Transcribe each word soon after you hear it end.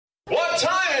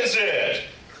time is it?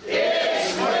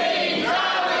 It's Queen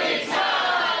Comedy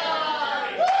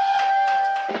Time!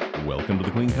 Welcome to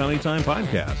the Queen Comedy Time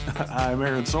podcast. I'm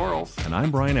Aaron Sorrells. And I'm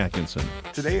Brian Atkinson.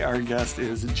 Today our guest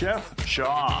is Jeff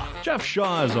Shaw. Jeff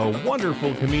Shaw is a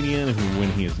wonderful comedian who, when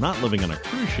he is not living on a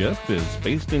cruise ship, is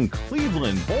based in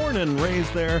Cleveland, born and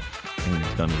raised there. And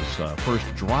he's done his first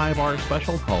Dry Bar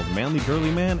special called Manly Girly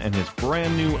Man, and his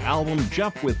brand new album,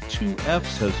 Jeff with 2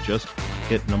 Fs, has just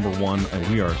hit #1, and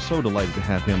we are so delighted to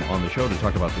have him on the show to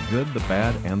talk about the good, the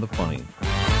bad, and the funny.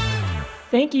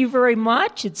 Thank you very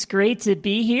much. It's great to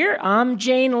be here. I'm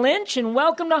Jane Lynch, and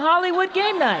welcome to Hollywood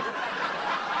Game Night.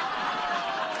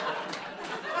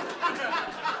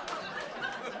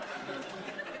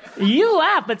 You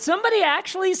laugh, but somebody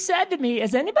actually said to me,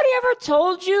 has anybody ever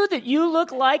told you that you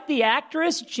look like the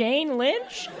actress Jane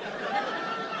Lynch?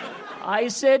 I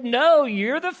said, no,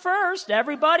 you're the first.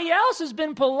 Everybody else has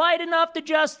been polite enough to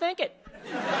just think it.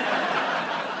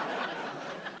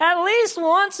 At least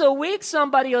once a week,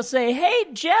 somebody will say, hey,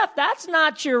 Jeff, that's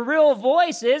not your real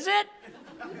voice, is it?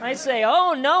 I say,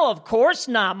 oh, no, of course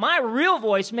not. My real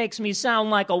voice makes me sound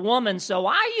like a woman, so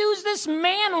I use this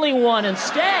manly one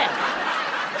instead.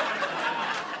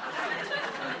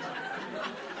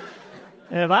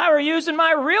 If I were using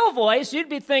my real voice, you'd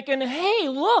be thinking, hey,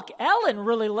 look, Ellen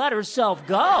really let herself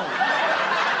go.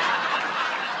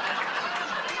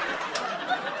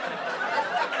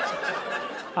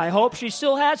 I hope she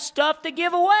still has stuff to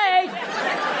give away.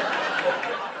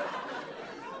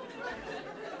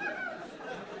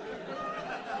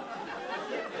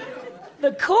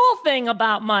 The cool thing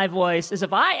about my voice is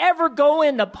if I ever go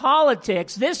into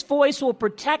politics, this voice will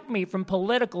protect me from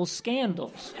political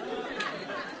scandals.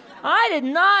 I did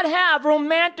not have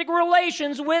romantic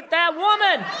relations with that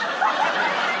woman.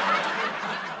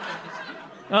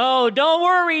 Oh, don't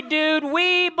worry, dude.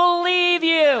 We believe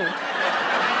you.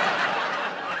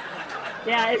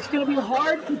 Yeah, it's going to be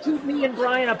hard to keep me and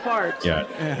Brian apart. Yeah.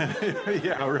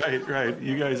 Yeah, right.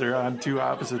 You guys are on two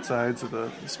opposite sides of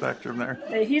the spectrum there.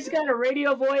 Hey, he's got a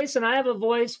radio voice, and I have a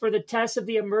voice for the test of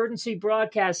the emergency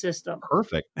broadcast system.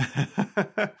 Perfect.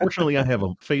 Fortunately, I have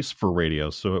a face for radio,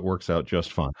 so it works out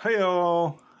just fine.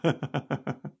 Hey-o.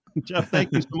 Jeff,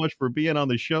 thank you so much for being on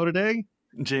the show today.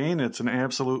 Jane, it's an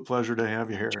absolute pleasure to have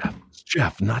you here.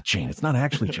 Jeff, not Jane. It's not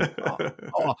actually Jeff.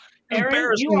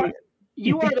 Aaron,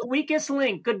 you are the weakest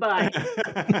link. Goodbye.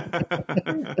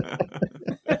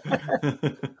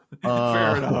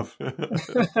 Fair enough.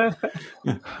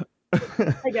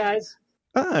 Hey, guys.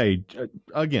 Hi.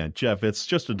 Again, Jeff, it's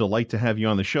just a delight to have you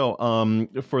on the show.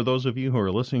 For those of you who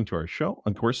are listening to our show,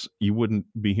 of course, you wouldn't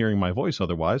be hearing my voice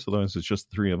otherwise it's just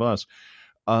the three of us.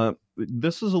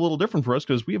 This is a little different for us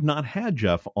because we have not had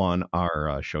Jeff on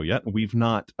our show yet. We've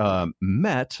not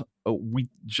met. We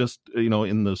just,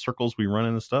 in the circles we run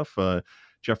in and stuff,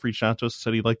 Jeff reached out to us and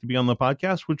said he'd like to be on the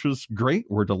podcast, which was great.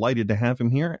 We're delighted to have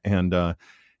him here. And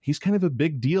he's kind of a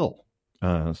big deal.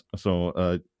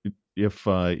 So if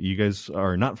you guys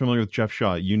are not familiar with Jeff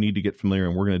Shaw, you need to get familiar.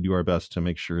 And we're going to do our best to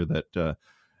make sure that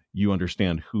you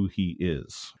understand who he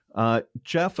is.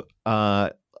 Jeff,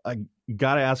 I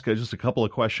got to ask just a couple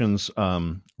of questions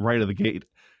right out of the gate.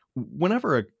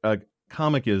 Whenever a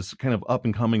comic is kind of up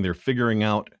and coming, they're figuring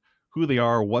out who they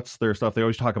are, what's their stuff. They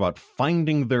always talk about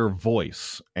finding their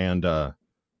voice. And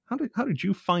how did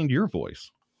you find your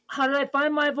voice? How did I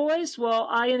find my voice? Well,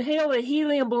 I inhaled a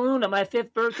helium balloon at my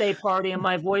 5th birthday party, and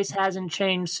my voice hasn't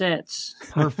changed since.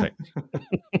 Perfect.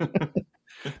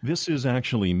 This is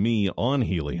actually me on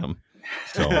helium.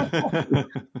 So,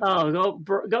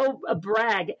 go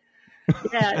brag.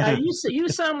 Yeah, you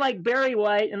sound like Barry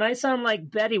White, and I sound like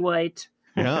Betty White.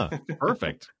 Yeah,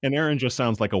 perfect. And Aaron just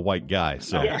sounds like a white guy.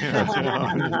 So,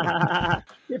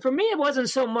 for me, it wasn't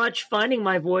so much finding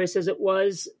my voice as it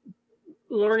was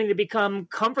learning to become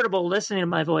comfortable listening to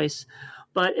my voice.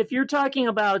 But if you're talking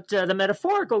about the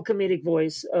metaphorical comedic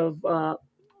voice of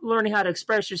learning how to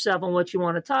express yourself and what you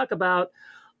want to talk about,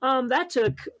 that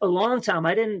took a long time.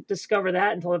 I didn't discover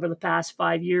that until over the past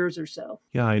 5 years or so.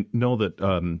 Yeah, I know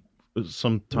that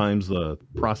sometimes the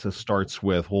process starts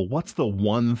with, well, what's the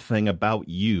one thing about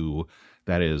you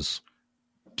that is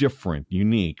different,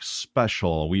 unique,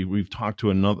 special? We've talked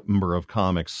to a number of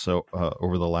comics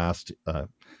over the last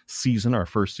season, our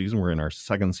first season. We're in our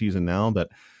second season now, that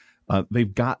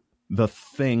they've got the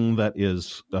thing that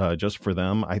is just for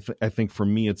them. I think for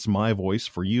me, it's my voice.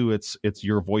 For you, it's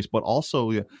your voice. But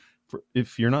also,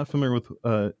 if you're not familiar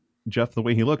with Jeff, the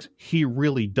way he looks, he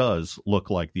really does look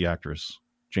like the actress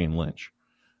Jane Lynch.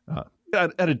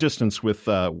 at a distance with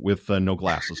no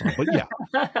glasses on. But yeah.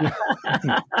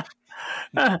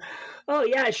 Oh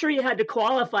yeah, sure. You had to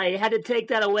qualify. You had to take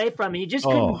that away from me. You just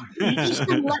couldn't. You just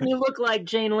couldn't let me look like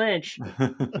Jane Lynch.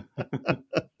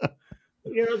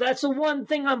 That's the one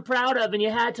thing I'm proud of, and you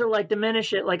had to like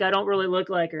diminish it. Like I don't really look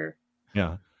like her.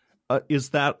 Yeah. Is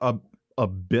that a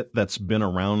bit that's been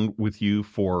around with you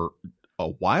for a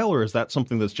while, or is that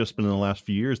something that's just been in the last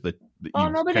few years that oh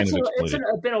no, but it's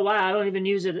been a while. I don't even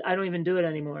use it. I don't even do it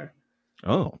anymore.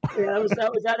 Oh. Yeah,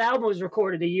 that album was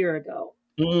recorded a year ago.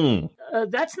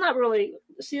 That's not really.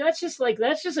 See, that's just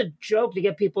a joke to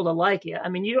get people to like you. I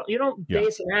mean, you don't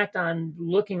base an act on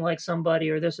looking like somebody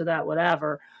or this or that,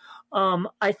 whatever.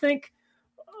 I think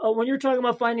when you're talking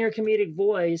about finding your comedic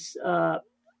voice, the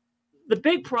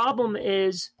big problem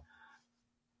is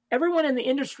everyone in the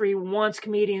industry wants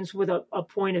comedians with a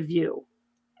point of view.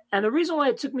 And the reason why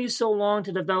it took me so long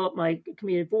to develop my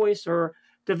comedic voice or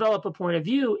develop a point of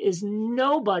view is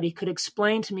nobody could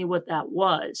explain to me what that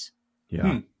was.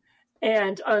 Yeah.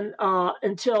 And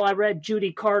until I read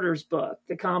Judy Carter's book,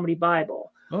 The Comedy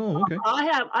Bible. Oh, okay.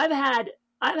 I've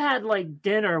had like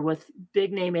dinner with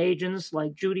big name agents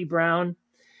like Judy Brown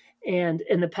and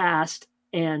in the past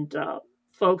and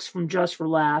folks from Just for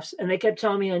Laughs, and they kept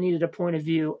telling me I needed a point of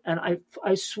view. And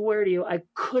I swear to you, I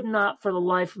could not for the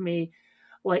life of me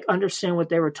like understand what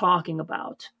they were talking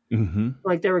about. Mm-hmm.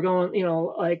 Like they were going,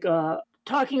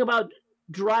 talking about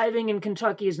driving in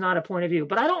Kentucky is not a point of view,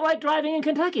 but I don't like driving in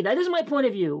Kentucky. That is my point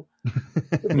of view.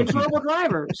 Controllable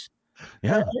drivers.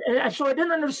 Yeah. And so I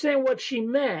didn't understand what she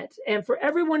meant. And for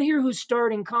everyone here who's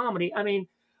starting comedy, I mean,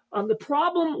 the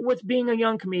problem with being a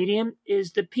young comedian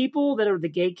is the people that are the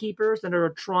gatekeepers that are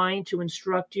trying to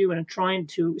instruct you and trying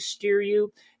to steer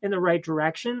you in the right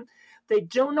direction. They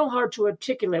don't know how to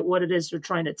articulate what it is they're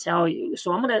trying to tell you.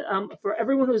 So I'm going to, for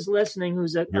everyone who's listening,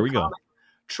 who's a comic,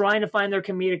 trying to find their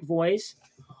comedic voice,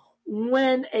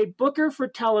 when a booker for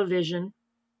television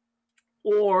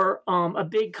or a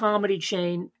big comedy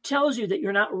chain tells you that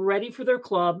you're not ready for their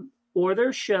club or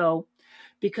their show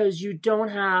because you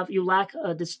lack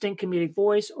a distinct comedic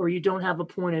voice or you don't have a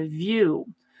point of view.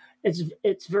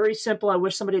 It's very simple. I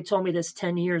wish somebody had told me this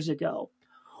 10 years ago.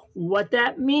 What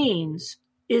that means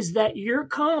is that your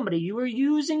comedy, you are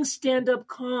using stand-up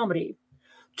comedy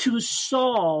to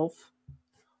solve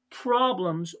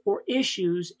problems or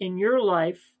issues in your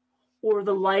life or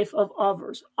the life of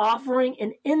others, offering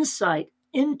an insight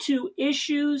into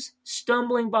issues,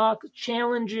 stumbling blocks,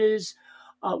 challenges,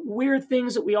 weird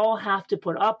things that we all have to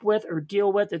put up with or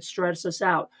deal with that stress us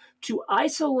out, to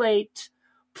isolate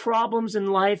problems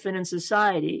in life and in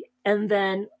society, and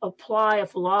then apply a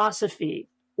philosophy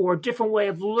or a different way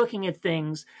of looking at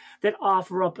things that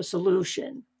offer up a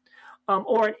solution.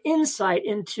 Or an insight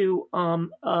into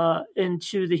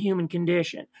the human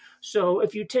condition. So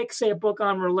if you take, say, a book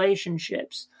on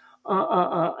relationships,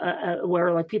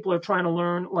 where like people are trying to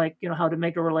learn, like, how to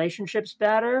make their relationships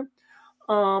better,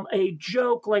 a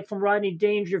joke like from Rodney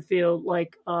Dangerfield,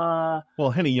 like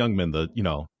Henny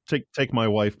Youngman, take my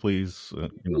wife, please.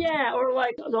 Yeah, or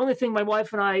like the only thing my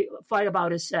wife and I fight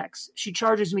about is sex. She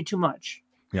charges me too much.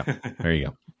 Yeah, there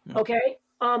you go. Okay,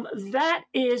 that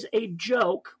is a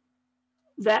joke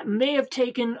that may have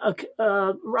taken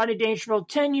Rodney Dangerfield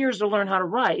 10 years to learn how to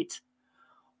write,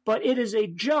 but it is a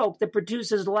joke that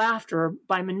produces laughter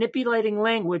by manipulating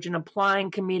language and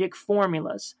applying comedic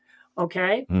formulas,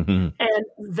 okay? Mm-hmm. And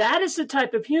that is the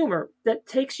type of humor that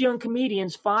takes young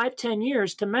comedians 5-10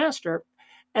 years to master,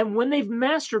 and when they've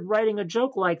mastered writing a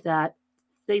joke like that,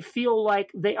 they feel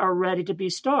like they are ready to be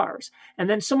stars. And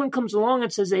then someone comes along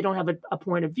and says they don't have a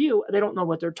point of view. They don't know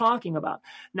what they're talking about.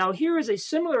 Now, here is a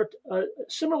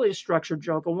similarly structured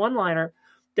joke, a one-liner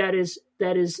that is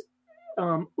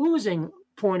oozing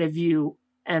point of view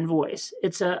and voice.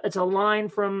 It's a line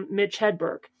from Mitch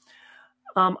Hedberg.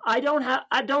 I don't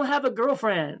have a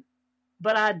girlfriend,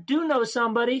 but I do know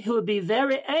somebody who would be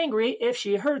very angry if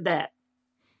she heard that.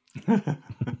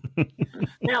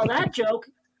 Now that joke.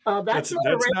 That's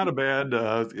not a bad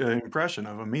impression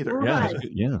of him either. Right.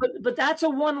 Yeah. But that's a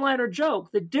one-liner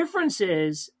joke. The difference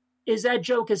is that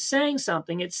joke is saying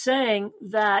something. It's saying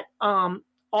that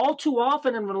all too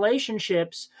often in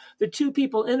relationships, the two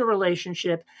people in a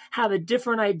relationship have a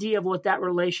different idea of what that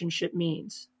relationship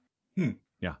means.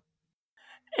 Yeah.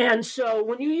 And so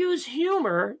when you use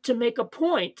humor to make a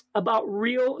point about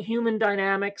real human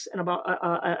dynamics and about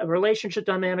a relationship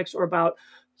dynamics or about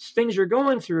things you're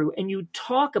going through, and you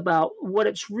talk about what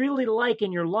it's really like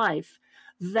in your life,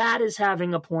 that is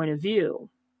having a point of view.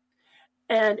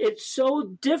 And it's so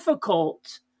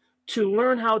difficult to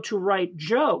learn how to write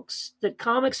jokes that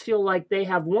comics feel like they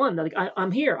have won. Like,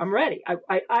 I'm here, I'm ready.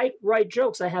 I write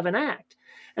jokes, I have an act.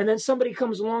 And then somebody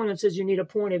comes along and says you need a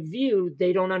point of view.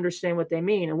 They don't understand what they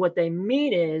mean. And what they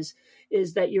mean is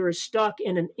that you're stuck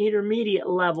in an intermediate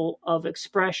level of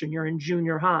expression. You're in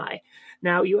junior high.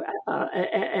 Now, you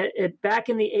back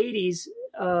in the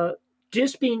 80s,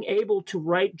 just being able to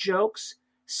write jokes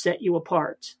set you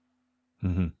apart.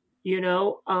 Mm-hmm. You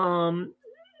know,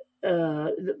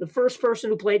 the first person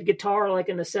who played guitar like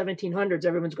in the 1700s,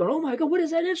 everyone's going, oh my God, what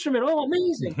is that instrument? Oh,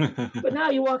 amazing. But now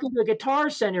you walk into a guitar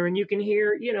center and you can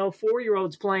hear,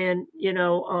 4-year-olds playing,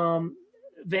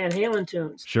 Van Halen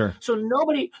tunes. Sure. So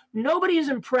nobody is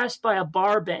impressed by a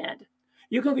bar band.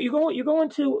 You go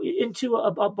into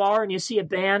a bar and you see a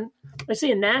band, let's say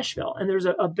in Nashville, and there's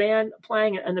a band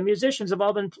playing, and the musicians have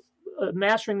all been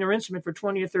mastering their instrument for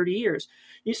 20 or 30 years.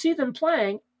 You see them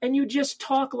playing and you just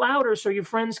talk louder so your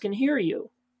friends can hear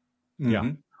you.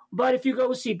 Yeah. But if you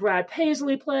go see Brad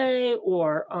Paisley play,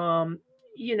 or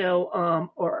you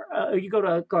go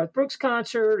to a Garth Brooks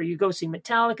concert, or you go see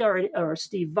Metallica or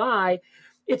Steve Vai,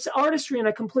 it's artistry on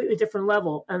a completely different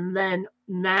level. And then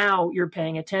now you're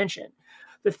paying attention.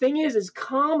 The thing is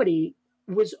comedy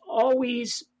was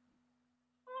always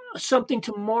something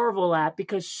to marvel at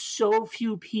because so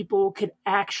few people could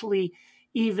actually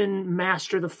even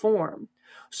master the form.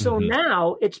 So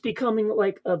now it's becoming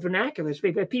like a vernacular. It's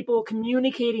people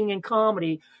communicating in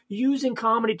comedy, using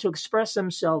comedy to express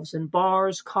themselves in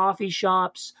bars, coffee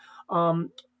shops, homemade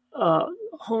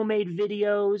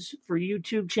videos for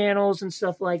YouTube channels and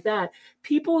stuff like that.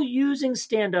 People using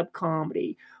stand-up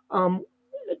comedy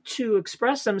to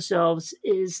express themselves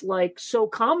is like so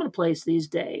commonplace these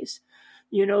days.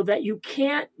 That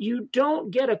you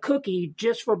don't get a cookie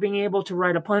just for being able to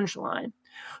write a punchline.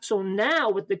 So now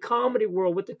with the comedy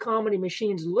world, what the comedy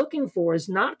machine's looking for is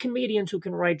not comedians who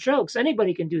can write jokes.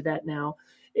 Anybody can do that now.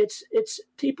 It's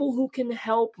people who can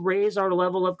help raise our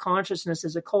level of consciousness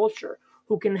as a culture,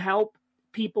 who can help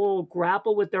people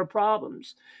grapple with their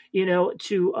problems. People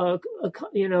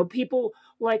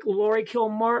like Laurie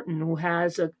Kilmartin, who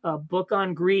has a book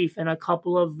on grief and a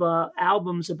couple of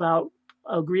albums about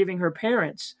grieving her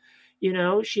parents.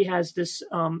 She has this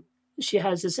album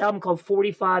called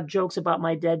 45 Jokes About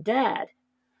My Dead Dad.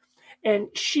 And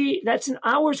that's an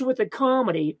hour's worth of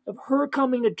comedy of her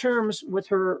coming to terms with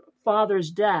her father's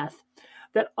death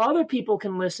that other people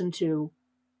can listen to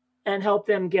and help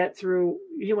them get through.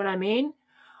 You know what I mean?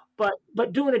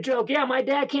 But doing a joke, yeah, my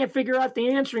dad can't figure out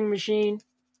the answering machine.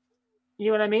 You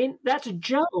know what I mean? That's a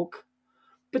joke.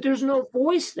 But there's no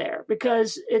voice there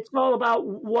because it's all about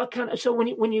what kind of. So when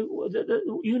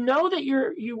you know that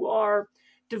you are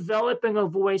developing a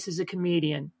voice as a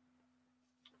comedian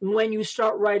when you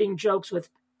start writing jokes with,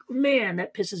 man,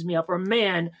 that pisses me off, or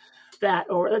man,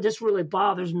 or this really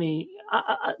bothers me.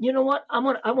 You know what? I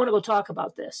want to go talk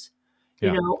about this.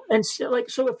 Yeah. And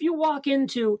so if you walk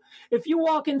into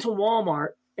Walmart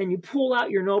and you pull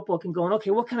out your notebook and going, okay,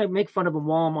 what can I make fun of in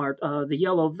Walmart? The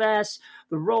yellow vest,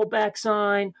 the rollback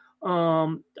sign,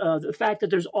 the fact that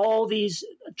there's all these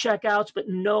checkouts but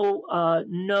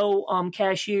no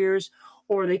cashiers,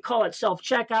 or they call it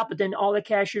self-checkout, but then all the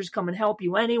cashiers come and help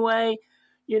you anyway.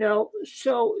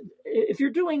 So if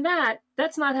you're doing that,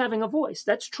 that's not having a voice.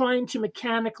 That's trying to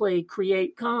mechanically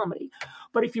create comedy.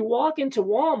 But if you walk into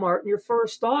Walmart and your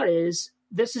first thought is,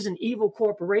 this is an evil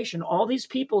corporation. All these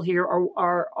people here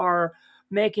are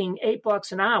making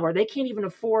 $8 an hour. They can't even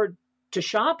afford to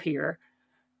shop here.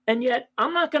 And yet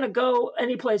I'm not going to go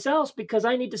anyplace else because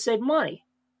I need to save money.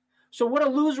 So what a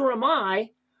loser am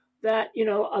I that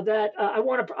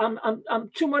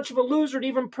I'm too much of a loser to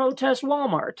even protest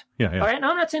Walmart. Yeah. All right. And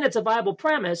I'm not saying it's a viable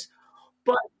premise,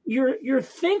 but you're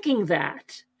thinking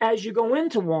that as you go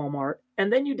into Walmart,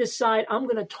 and then you decide, I'm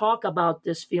going to talk about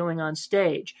this feeling on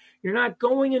stage. You're not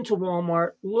going into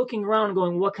Walmart looking around and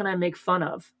going, what can I make fun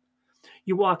of?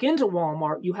 You walk into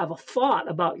Walmart, you have a thought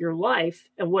about your life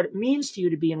and what it means to you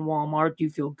to be in Walmart. Do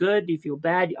you feel good? Do you feel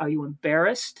bad? Are you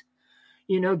embarrassed?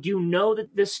 Do you know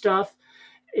that this stuff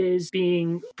is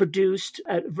being produced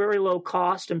at very low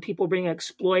cost and people are being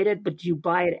exploited, but do you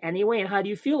buy it anyway? And how do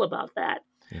you feel about that?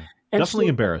 Yeah. And definitely so,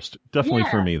 embarrassed. Definitely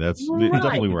for me. That's right.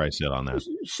 definitely where I sit on that.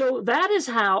 So that is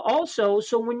how also,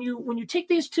 so when you take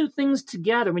these two things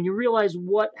together, when you realize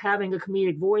what having a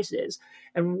comedic voice is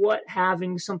and what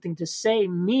having something to say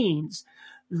means,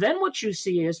 then what you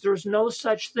see is there's no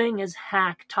such thing as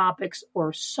hack topics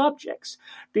or subjects,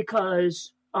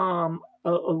 because a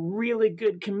really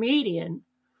good comedian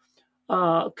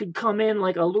could come in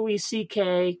like a Louis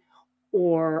C.K.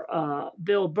 or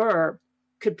Bill Burr,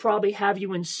 could probably have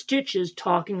you in stitches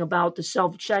talking about the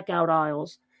self-checkout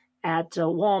aisles at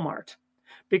Walmart,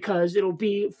 because it'll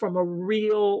be from a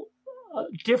real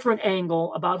different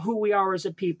angle about who we are as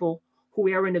a people, who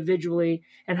we are individually,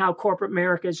 and how corporate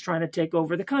America is trying to take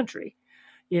over the country.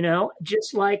 You know,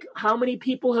 just like how many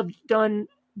people have done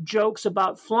jokes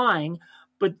about flying,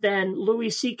 but then Louis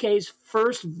C.K.'s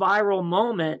first viral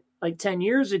moment, like 10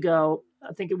 years ago,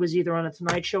 I think it was either on a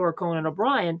Tonight Show or Conan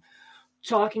O'Brien,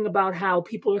 talking about how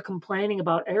people are complaining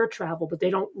about air travel, but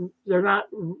they're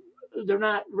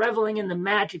not reveling in the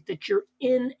magic that you're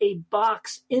in a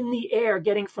box in the air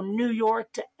getting from New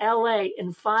York to LA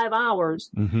in 5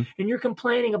 hours, and you're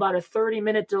complaining about a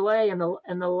 30-minute delay and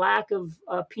the lack of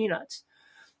peanuts.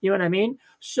 You know what I mean?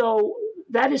 So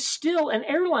that is still an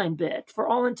airline bit for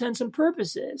all intents and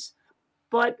purposes.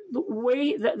 But the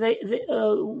way that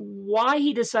why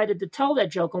he decided to tell that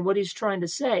joke and what he's trying to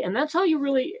say, and that's how you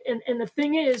really. And the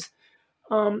thing is,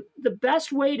 the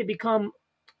best way to become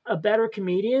a better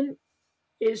comedian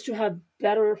is to have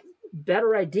better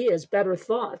ideas, better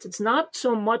thoughts. It's not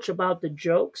so much about the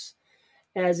jokes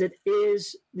as it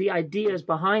is the ideas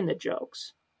behind the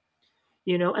jokes.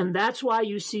 You know, and that's why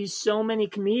you see so many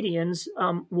comedians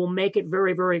will make it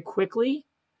very, very quickly.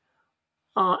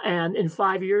 And in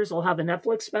 5 years, they'll have a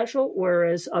Netflix special,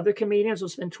 whereas other comedians will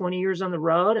spend 20 years on the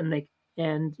road and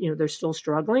they're still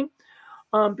struggling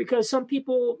because some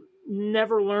people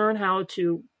never learn how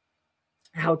to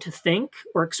think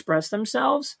or express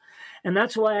themselves. And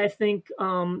that's why I think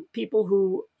people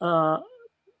who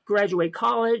graduate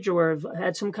college or have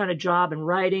had some kind of job in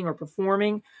writing or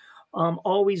performing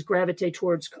always gravitate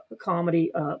towards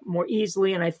comedy more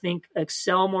easily, and I think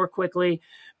excel more quickly,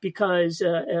 because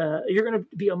you're going to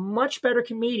be a much better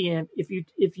comedian if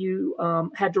you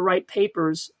had to write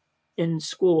papers in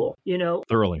school. You know,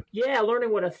 thoroughly. Yeah,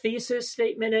 learning what a thesis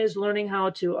statement is, learning how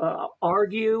to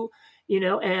argue. You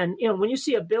know, and when you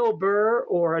see a Bill Burr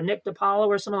or a Nick DiPaolo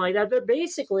or something like that, they're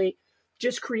basically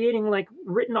just creating like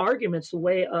written arguments the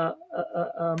way a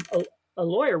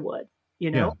lawyer would.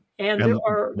 You know. Yeah. And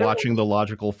watching the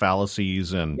logical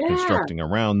fallacies and constructing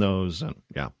around those, and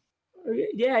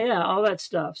all that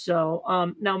stuff.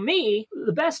 So now me,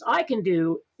 the best I can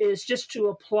do is just to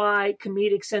apply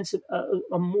comedic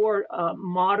a more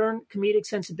modern comedic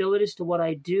sensibilities to what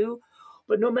I do.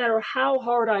 But no matter how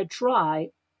hard I try,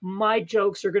 my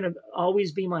jokes are going to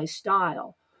always be my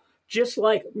style. Just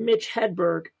like Mitch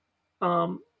Hedberg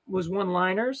was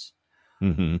one-liners.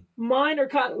 Mm-hmm. Mine are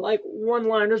kind of like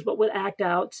one-liners, but with act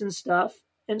outs and stuff.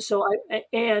 And so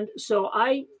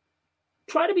I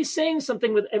try to be saying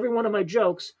something with every one of my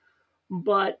jokes,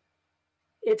 but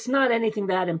it's not anything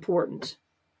that important.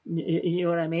 You know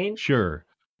what I mean? Sure.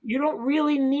 You don't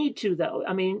really need to, though.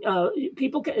 I mean,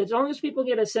 people can, as long as people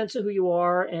get a sense of who you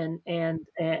are and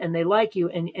they like you,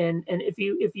 and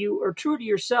if you are true to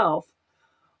yourself,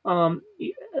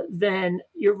 then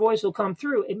your voice will come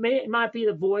through. It might be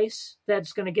the voice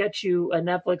that's going to get you a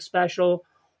Netflix special,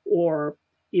 or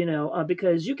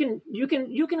because you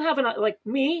can have like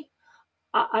me.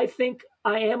 I think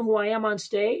I am who I am on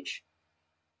stage,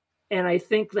 and I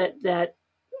think that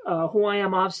who I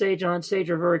am off stage and on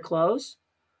stage are very close.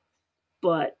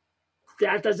 But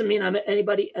that doesn't mean I'm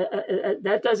anybody.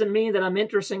 That doesn't mean that I'm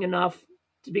interesting enough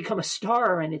to become a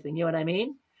star or anything. You know what I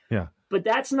mean? Yeah. But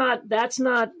that's not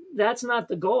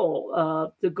the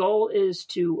goal. The goal is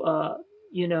to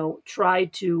try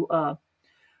to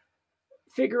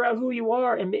figure out who you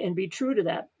are and be true to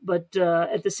that. But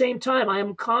at the same time, I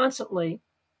am constantly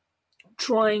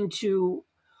trying to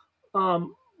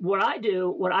what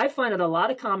I find that a lot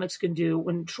of comics can do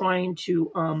when trying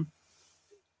to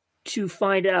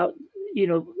find out,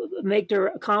 make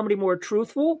their comedy more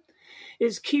truthful,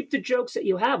 is keep the jokes that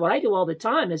you have. What I do all the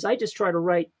time is I just try to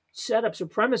write setups or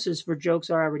premises for jokes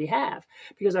I already have,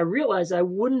 because I realized I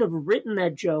wouldn't have written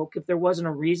that joke if there wasn't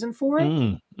a reason for it.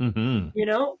 Mm-hmm.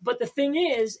 But the thing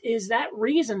is that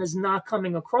reason is not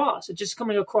coming across. It's just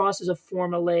coming across as a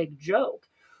formulaic joke.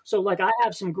 So like I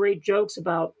have some great jokes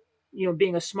about,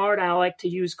 being a smart aleck to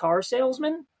used car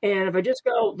salesman. And if I just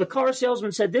go, the car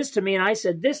salesman said this to me and I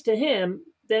said this to him,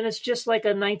 then it's just like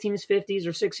a 1950s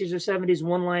or 60s or 70s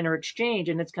one-liner exchange,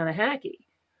 and it's kind of hacky.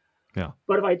 Yeah.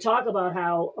 But if I talk about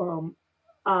how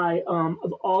I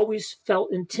have always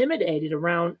felt intimidated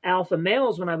around alpha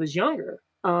males when I was younger,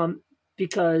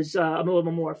 because I'm a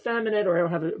little more effeminate, or I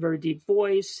don't have a very deep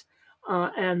voice,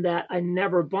 and that I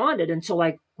never bonded until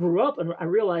I grew up and I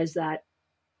realized that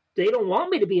they don't want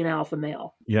me to be an alpha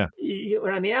male. Yeah. You know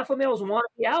what I mean? Alpha males want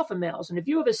to be alpha males. And if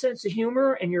you have a sense of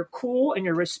humor and you're cool and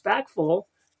you're respectful,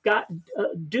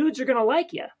 dudes are going to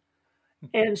like you.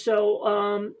 And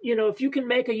so, if you can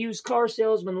make a used car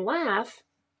salesman laugh,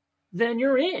 then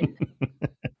you're in.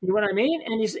 You know what I mean?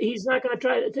 And he's not going to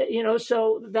try to,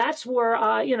 so that's where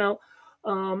I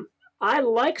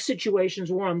like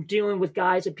situations where I'm dealing with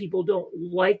guys that people don't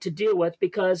like to deal with,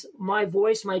 because my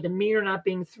voice, my demeanor not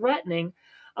being threatening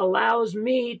allows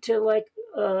me to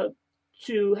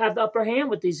to have the upper hand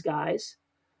with these guys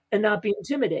and not be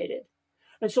intimidated.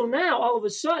 And so now all of a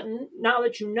sudden, now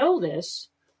that you know this,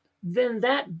 then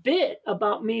that bit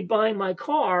about me buying my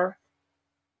car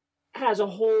has a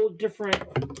whole different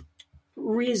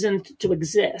reason to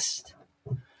exist.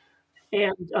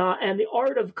 And the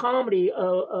art of comedy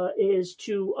is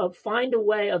to find a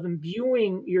way of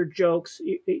imbuing your jokes,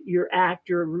 your act,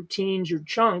 your routines, your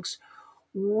chunks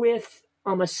with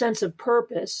a sense of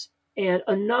purpose and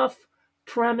enough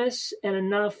premise and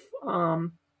enough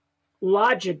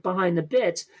logic behind the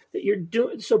bits that you're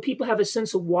doing, so people have a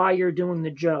sense of why you're doing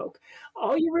the joke.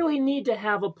 All you really need to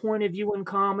have a point of view in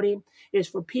comedy is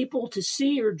for people to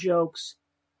see your jokes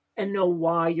and know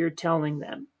why you're telling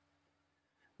them.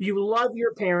 You love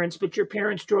your parents, but your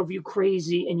parents drove you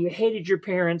crazy, and you hated your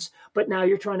parents, but now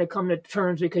you're trying to come to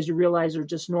terms because you realize they're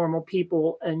just normal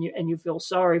people, and you feel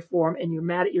sorry for them, and you're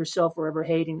mad at yourself for ever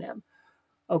hating them.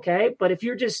 Okay? But if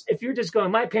you're just going,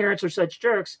 my parents are such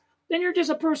jerks, then you're just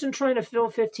a person trying to fill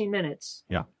 15 minutes.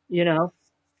 Yeah.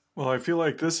 Well, I feel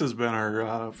like this has been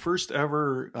our first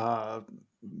ever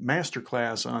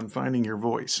masterclass on finding your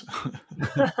voice.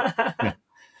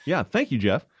 Yeah. Thank you,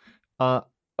 Jeff.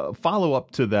 Follow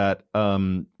up to that.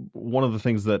 One of the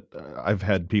things that I've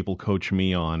had people coach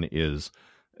me on is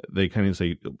they kind of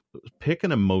say, pick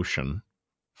an emotion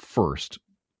first.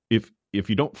 If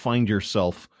you don't find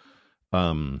yourself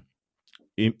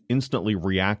instantly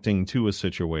reacting to a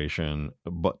situation,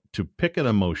 but to pick an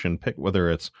emotion, pick whether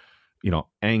it's,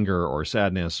 anger or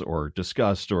sadness or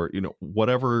disgust or,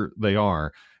 whatever they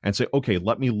are, and say, okay,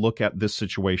 let me look at this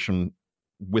situation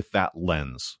with that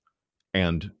lens.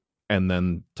 And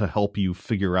then to help you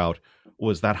figure out,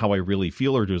 was that how I really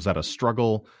feel, or is that a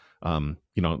struggle?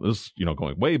 This,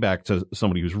 going way back to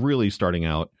somebody who's really starting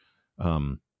out,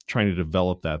 trying to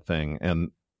develop that thing.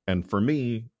 And for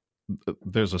me,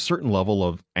 there's a certain level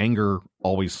of anger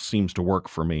always seems to work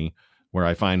for me, where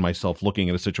I find myself looking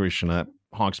at a situation that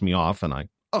honks me off, and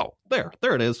there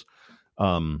it is.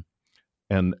 And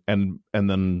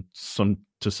then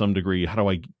to some degree, how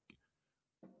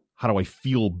do I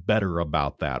feel better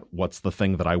about that? What's the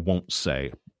thing that I won't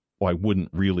say, or I wouldn't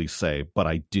really say, but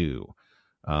I do?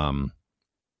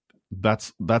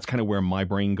 That's kind of where my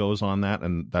brain goes on that,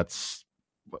 and that's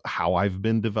how I've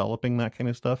been developing that kind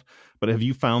of stuff. But have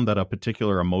you found that a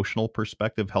particular emotional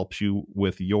perspective helps you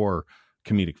with your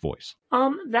comedic voice?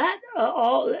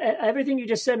 Everything you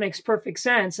just said makes perfect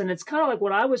sense, and it's kind of like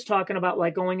what I was talking about,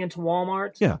 like going into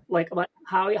Walmart. Yeah, like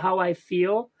how I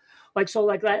feel. Like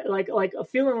that, like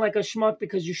feeling like a schmuck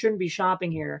because you shouldn't be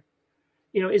shopping here,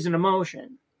 is an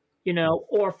emotion,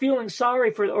 or feeling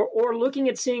sorry for, or looking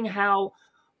at seeing how,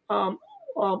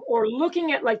 or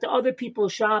looking at like the other people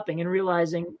shopping and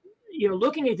realizing,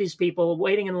 looking at these people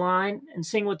waiting in line and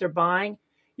seeing what they're buying,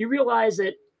 you realize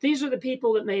that these are the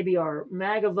people that maybe are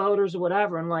MAGA voters or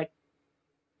whatever. And like,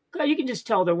 God, you can just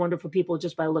tell they're wonderful people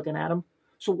just by looking at them.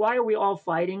 So why are we all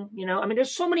fighting?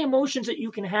 There's so many emotions that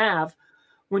you can have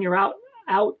when you're out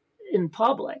in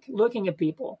public looking at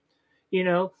people.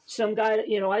 Some guy,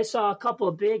 I saw a couple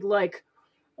of big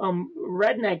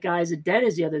redneck guys at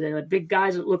Denny's the other day, like big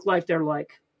guys that look like they're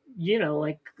like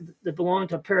they belong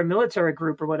to a paramilitary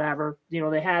group or whatever.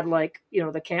 They had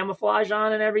the camouflage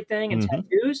on and everything and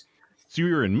tattoos. So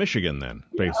you were in Michigan then,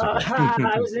 basically.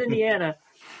 I was in Indiana.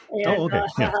 And, okay.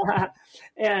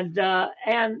 Yeah.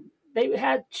 And they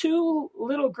had two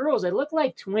little girls. They looked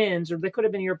like twins, or they could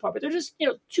have been your puppet. They're just,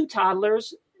 two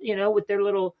toddlers, with their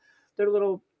little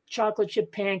chocolate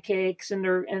chip pancakes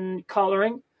and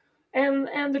coloring.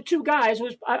 And the two guys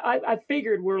I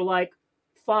figured were like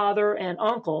father and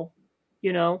uncle,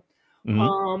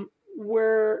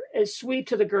 were as sweet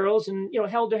to the girls and,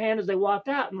 held their hand as they walked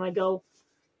out. And I go,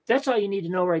 that's all you need to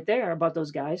know right there about those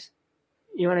guys.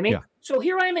 You know what I mean? Yeah. So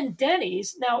here I am in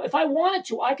Denny's. Now, if I wanted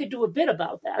to, I could do a bit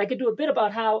about that. I could do a bit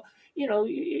about how, you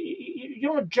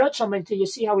don't judge somebody until you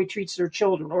see how he treats their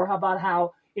children, or how about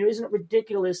how, isn't it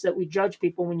ridiculous that we judge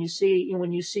people when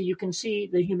you can see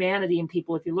the humanity in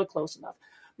people if you look close enough.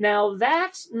 Now,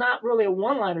 that's not really a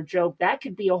one-liner joke. That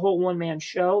could be a whole one-man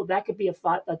show. That could be a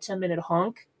 10-minute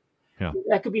hunk. Yeah.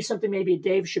 That could be something maybe a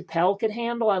Dave Chappelle could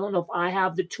handle. I don't know if I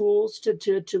have the tools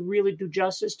to really do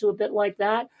justice to a bit like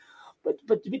that.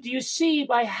 But do you see,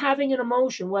 by having an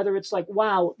emotion, whether it's like,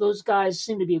 wow, those guys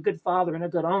seem to be a good father and a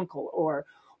good uncle, or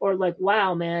like,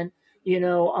 wow, man,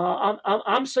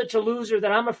 I'm such a loser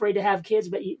that I'm afraid to have kids,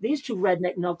 but these two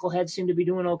redneck knuckleheads seem to be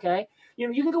doing okay.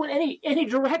 You can go in any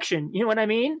direction. You know what I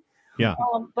mean? Yeah.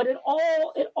 But it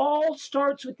all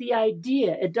starts with the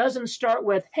idea. It doesn't start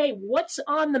with, hey, what's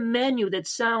on the menu that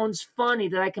sounds funny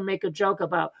that I can make a joke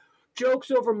about?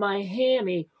 Jokes over my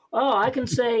hammy. Oh, I can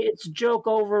say it's a joke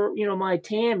over, my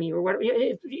Tammy or whatever,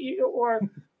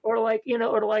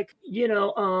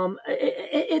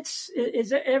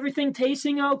 is everything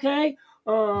tasting okay?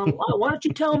 Why don't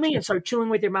you tell me and start chewing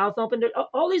with your mouth open?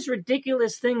 All these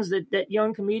ridiculous things that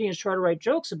young comedians try to write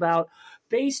jokes about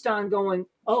based on going,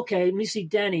 okay, let me see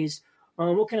Denny's.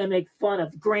 What can I make fun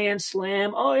of? Grand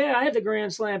Slam. Oh, yeah, I had the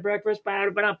Grand Slam breakfast. You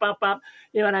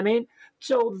know what I mean?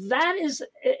 So that is,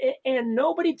 and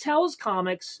nobody tells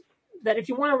comics that if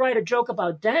you want to write a joke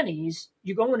about Denny's,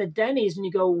 you go into Denny's and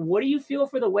you go, what do you feel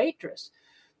for the waitress?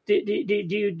 Do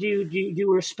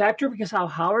you respect her because how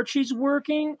hard she's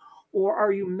working? Or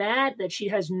are you mad that she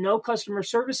has no customer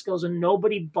service skills and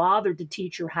nobody bothered to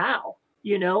teach her how?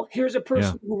 Here's a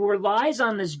person who relies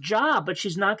on this job, but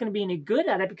she's not going to be any good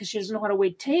at it because she doesn't know how to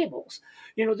wait tables.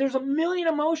 There's a million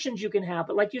emotions you can have.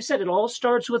 But like you said, it all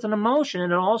starts with an emotion,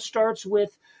 and it all starts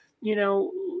with,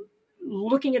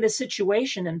 looking at a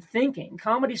situation and thinking.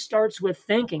 Comedy starts with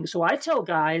thinking. So I tell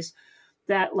guys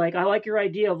that, like, I like your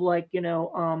idea of, like,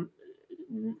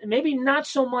 maybe not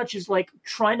so much as like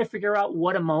trying to figure out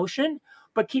what emotion,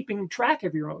 but keeping track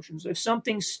of your emotions. If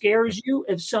something scares you,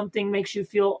 if something makes you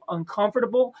feel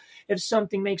uncomfortable, if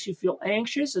something makes you feel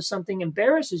anxious, if something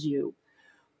embarrasses you,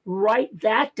 write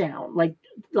that down. Like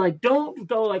don't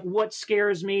go like what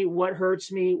scares me, what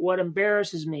hurts me, what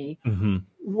embarrasses me. Mm-hmm.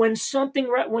 When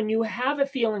you have a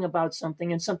feeling about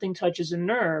something and something touches a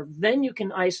nerve, then you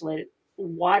can isolate it.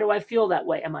 Why do I feel that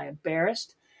way? Am I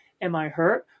embarrassed? Am I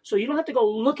hurt? So you don't have to go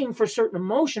looking for certain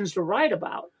emotions to write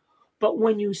about. But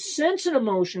when you sense an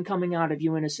emotion coming out of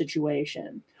you in a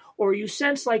situation, or you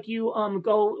sense like you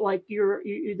go like your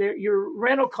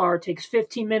rental car takes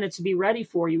 15 minutes to be ready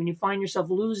for you and you find yourself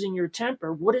losing your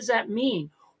temper, what does that mean?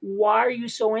 Why are you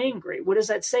so angry? What does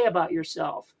that say about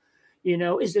yourself?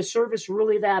 Is the service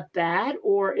really that bad,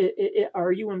 or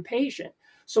are you impatient?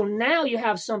 So now you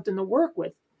have something to work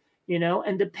with,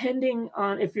 and depending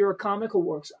on if you're a comic who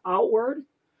works outward,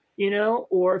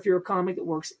 or if you're a comic that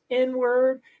works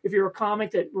inward, if you're a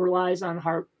comic that relies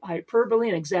on hyperbole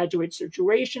and exaggerates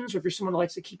situations, or if you're someone who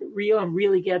likes to keep it real and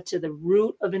really get to the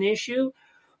root of an issue,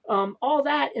 all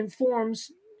that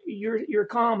informs your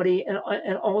comedy and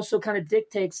also kind of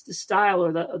dictates the style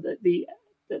or the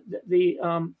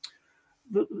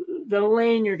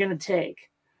lane you're going to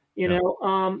take.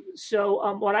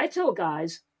 So what I tell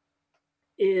guys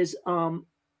is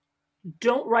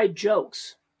don't write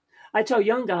jokes. I tell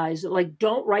young guys that, like,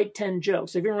 don't write 10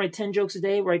 jokes. If you're going to write 10 jokes a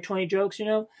day, write 20 jokes,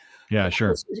 Yeah,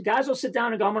 sure. Guys will sit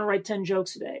down and go, I'm going to write 10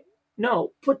 jokes a day.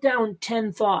 No, put down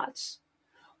 10 thoughts.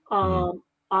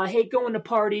 I hate going to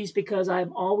parties because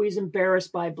I'm always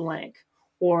embarrassed by blank.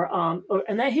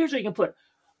 And that here's what you can put.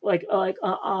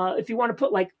 If you want to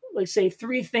put like say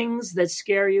 3 things that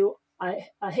scare you. I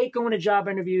hate going to job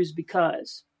interviews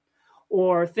because,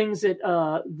 or things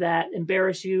that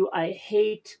embarrass you. I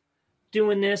hate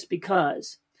doing this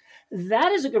because.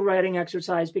 That is a good writing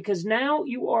exercise, because now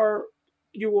you are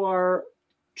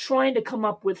trying to come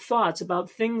up with thoughts about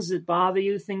things that bother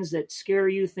you, things that scare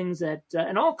you, things that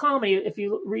and all comedy, if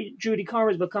you read Judy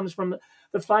Carver's book, comes from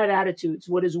the 5 attitudes.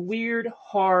 What is weird,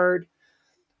 hard,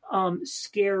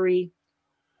 scary,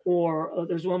 or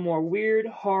there's one more: weird,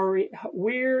 hard,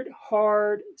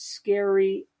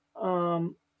 scary,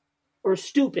 or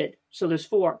stupid. So there's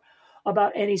 4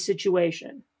 about any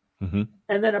situation. Mm-hmm.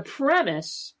 And then a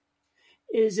premise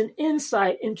is an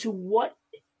insight into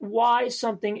why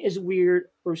something is weird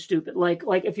or stupid. Like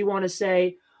if you want to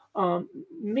say, I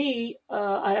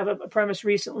have a premise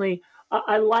recently.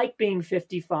 I like being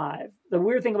 55. The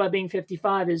weird thing about being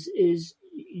 55 is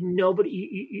nobody,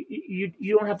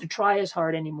 you don't have to try as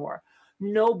hard anymore.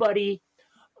 Nobody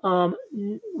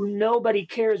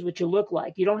cares what you look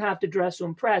like. You don't have to dress to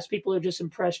impress. People are just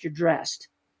impressed you're dressed.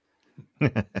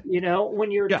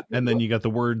 When you're and then you got the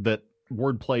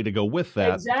wordplay to go with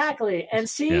that. Exactly. And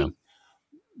see,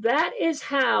 that is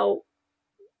how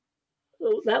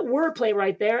that wordplay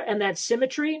right there and that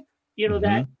symmetry,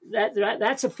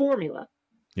 that's a formula.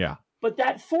 Yeah. But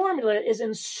that formula is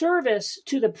in service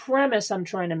to the premise I'm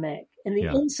trying to make and the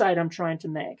insight I'm trying to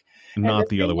make. Not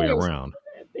the other way around.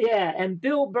 Yeah. And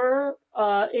Bill Burr,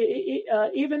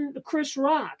 even Chris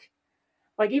Rock,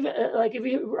 like if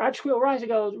you watch Will Rice, it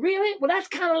goes, really? Well, that's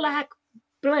kind of like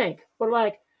blank. Or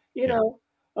like,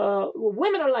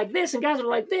 women are like this and guys are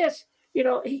like this.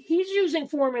 he's using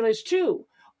formulas too.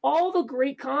 All the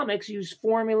great comics use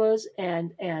formulas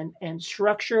and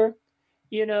structure,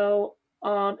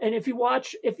 and if you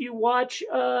watch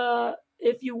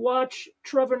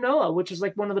Trevor Noah, which is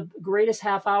like one of the greatest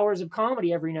half hours of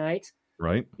comedy every night,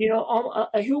 right?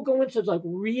 He'll go into like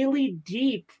really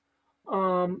deep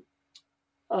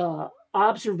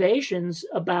observations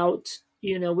about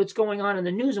what's going on in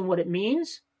the news and what it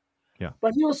means. Yeah.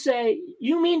 But he'll say,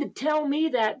 "You mean to tell me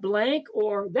that blank,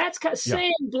 or that's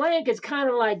saying blank is kind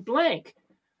of like blank."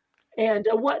 And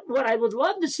what I would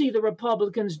love to see the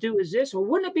Republicans do is this, or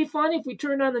wouldn't it be funny if we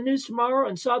turned on the news tomorrow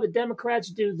and saw the Democrats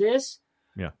do this?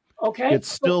 Yeah. Okay.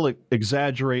 It's still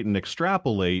exaggerate and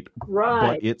extrapolate,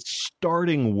 right? But it's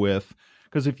starting with,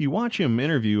 because if you watch him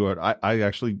interview,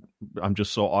 I'm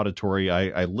just so auditory.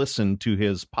 I listened to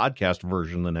his podcast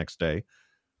version the next day.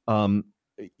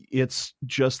 It's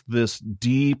just this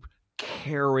deep,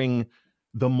 caring,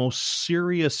 the most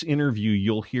serious interview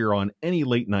you'll hear on any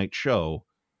late night show.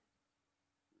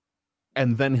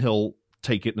 And then he'll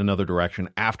take it in another direction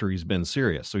after he's been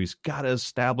serious. So he's got to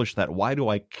establish that. Why do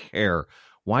I care?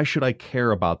 Why should I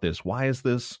care about this? Why is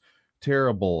this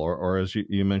terrible? Or as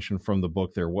you mentioned from the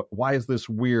book there, why is this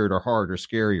weird or hard or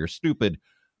scary or stupid?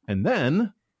 And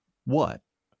then what?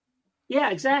 Yeah,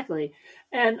 exactly.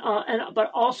 And but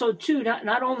also too,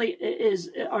 not only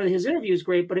are his interviews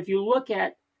great, but if you look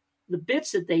at the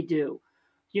bits that they do,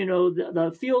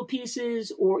 the field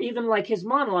pieces, or even like his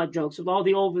monologue jokes with all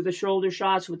the over the shoulder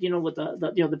shots with with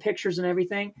the pictures and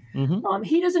everything. Mm-hmm.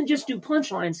 He doesn't just do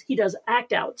punchlines; he does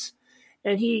act outs,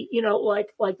 and he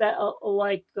like that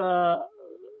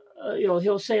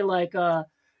he'll say like.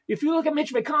 If you look at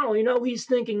Mitch McConnell, he's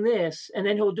thinking this, and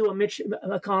then he'll do a Mitch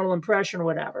McConnell impression or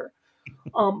whatever.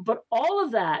 But all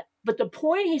of that, but the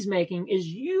point he's making is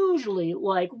usually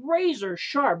like razor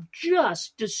sharp,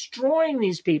 just destroying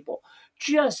these people,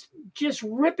 just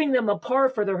ripping them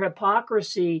apart for their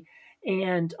hypocrisy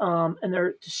and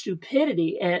their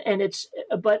stupidity, and it's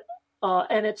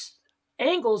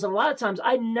angles. And a lot of times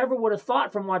I never would have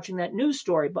thought from watching that news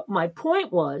story. But my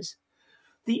point was,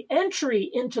 the entry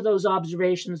into those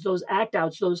observations, those act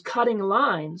outs, those cutting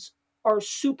lines are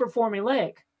super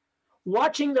formulaic.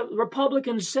 Watching the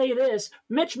Republicans say this,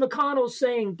 Mitch McConnell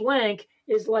saying blank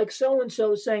is like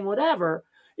so-and-so saying whatever,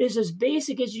 is as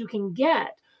basic as you can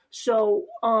get. So,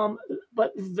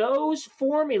 but those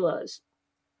formulas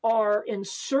are in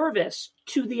service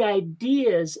to the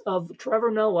ideas of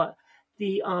Trevor Noah,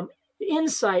 the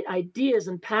insight, ideas,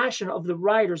 and passion of the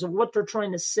writers of what they're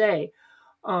trying to say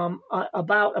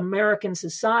about American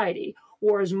society.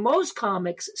 Whereas most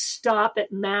comics stop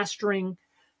at mastering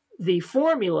the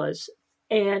formulas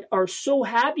and are so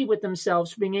happy with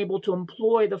themselves for being able to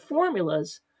employ the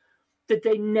formulas that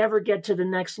they never get to the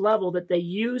next level, that they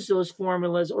use those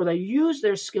formulas or they use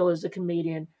their skill as a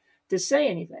comedian to say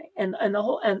anything. And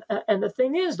the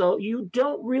thing is, though, you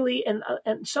don't really, and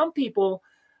some people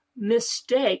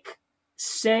mistake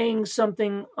saying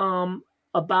something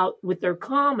about with their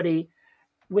comedy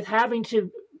with having to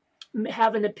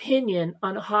have an opinion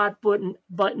on hot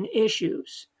button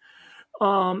issues.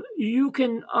 You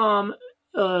can have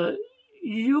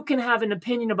an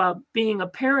opinion about being a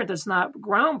parent that's not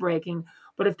groundbreaking,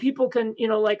 but if people can,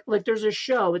 like there's a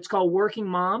show, it's called Working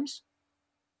Moms.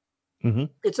 Mm-hmm.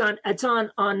 It's on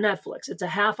Netflix. It's a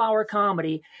half-hour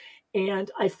comedy, and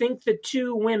I think the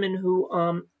two women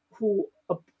who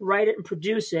write it and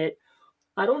produce it,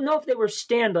 I don't know if they were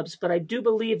stand-ups, but I do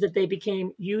believe that they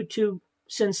became YouTube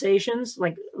sensations.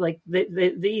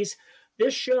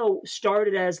 This show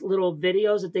started as little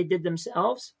videos that they did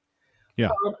themselves.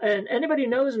 Yeah. And anybody who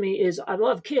knows me is I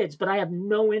love kids, but I have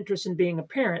no interest in being a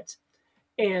parent.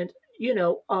 And,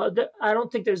 I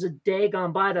don't think there's a day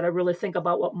gone by that I really think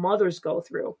about what mothers go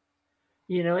through.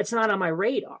 It's not on my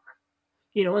radar,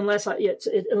 unless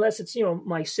it's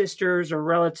my sisters or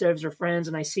relatives or friends,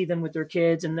 and I see them with their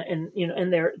kids and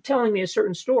they're telling me a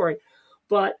certain story.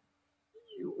 But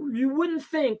you wouldn't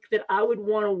think that I would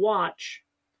want to watch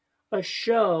a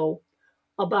show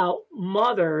about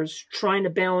mothers trying to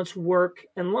balance work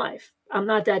and life. I'm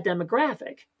not that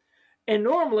demographic. And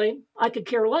normally I could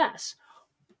care less.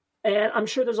 And I'm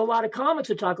sure there's a lot of comics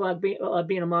who talk about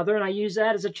being a mother, and I use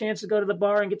that as a chance to go to the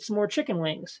bar and get some more chicken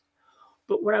wings.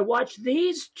 But when I watch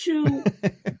these two,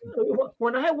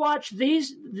 when I watch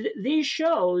these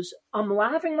shows, I'm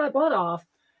laughing my butt off,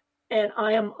 and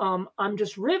I'm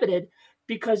just riveted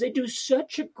because they do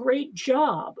such a great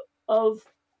job of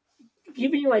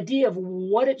giving you an idea of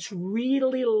what it's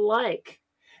really like.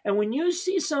 And when you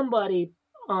see somebody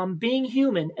being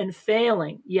human and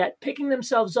failing, yet picking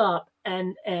themselves up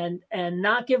and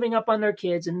not giving up on their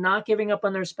kids and not giving up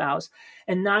on their spouse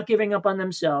and not giving up on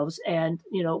themselves and,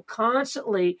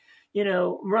 constantly,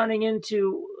 running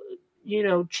into,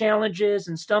 challenges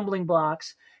and stumbling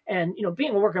blocks. And,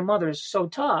 being a working mother is so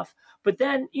tough. But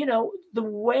then, the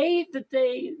way that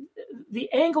the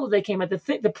angle they came at,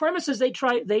 the premises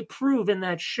they prove in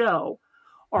that show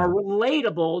are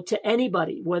relatable to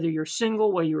anybody, whether you're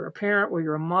single, whether you're a parent, whether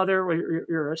you're a mother, whether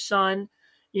you're a son,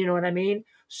 you know what I mean?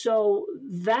 So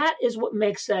that is what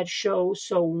makes that show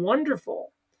so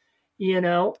wonderful,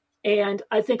 and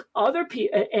I think other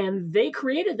people, and they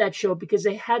created that show because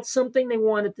they had something they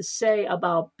wanted to say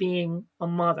about being a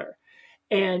mother.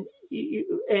 And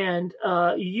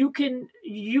you can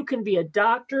be a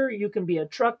doctor, you can be a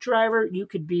truck driver, you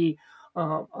could be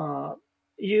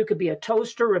a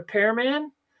toaster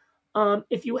repairman.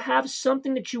 If you have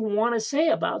something that you want to say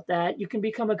about that, you can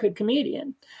become a good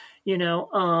comedian.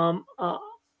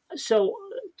 So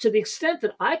to the extent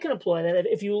that I can employ that,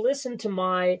 if you listen to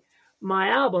my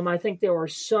album, I think there are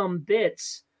some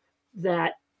bits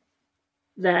that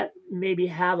maybe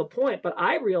have a point, but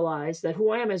I realize that who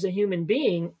I am as a human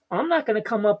being, I'm not going to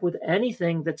come up with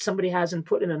anything that somebody hasn't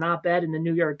put in an op-ed in the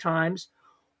New York Times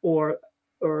or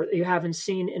you haven't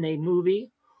seen in a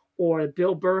movie or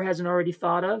Bill Burr hasn't already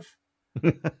thought of.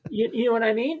 You know what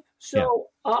I mean? So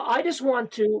I just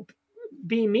want to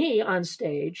be me on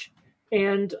stage.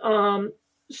 And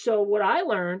so what I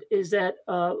learned is that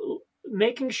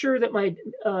making sure that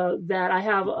that I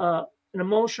have an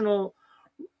emotional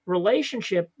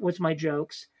relationship with my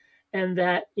jokes, and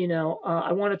that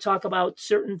I want to talk about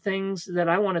certain things that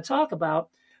I want to talk about,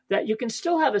 that you can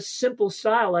still have a simple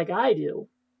style like I do,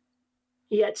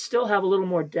 yet still have a little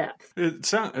more depth. It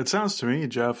sounds to me,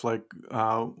 Jeff, like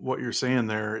what you're saying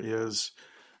there is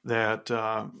that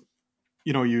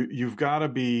you've got to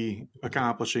be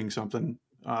accomplishing something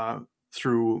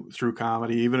through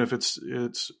comedy, even if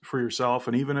it's for yourself,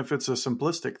 and even if it's a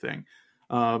simplistic thing.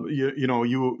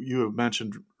 You have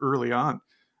mentioned early on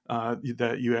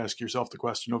that you ask yourself the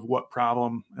question of what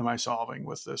problem am I solving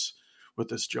with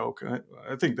this joke?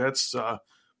 I think that's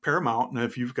paramount. And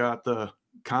if you've got the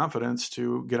confidence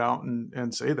to get out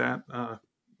and say that,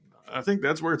 I think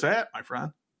that's where it's at, my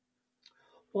friend.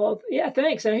 Well, yeah,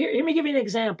 thanks. And let me give you an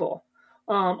example.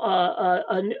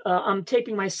 I'm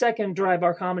taping my second Dry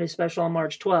Bar comedy special on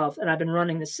March 12th, and I've been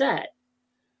running the set.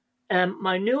 And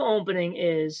my new opening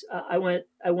is I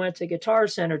went to Guitar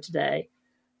Center today,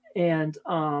 and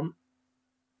I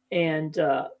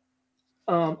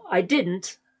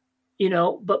didn't,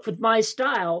 but with my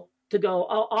style to go,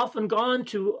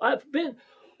 I've been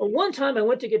one time I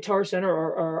went to Guitar Center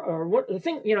or the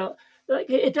thing, like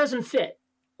it doesn't fit.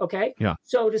 Okay. Yeah.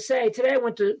 So to say today I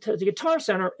went to the Guitar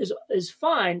Center is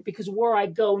fine, because where I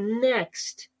go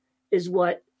next is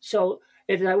what. So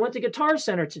if I went to Guitar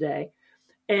Center today,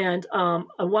 and I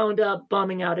wound up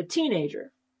bumming out a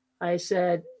teenager, I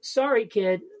said, "Sorry,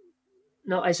 kid."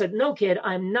 No, I said, "No, kid,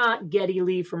 I'm not Geddy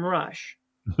Lee from Rush."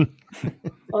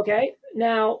 Okay.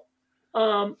 Now,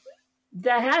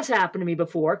 that has happened to me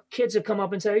before. Kids have come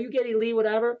up and said, "Are you Geddy Lee?"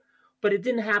 Whatever, but it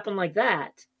didn't happen like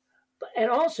that.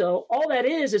 And also, all that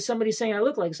is somebody saying I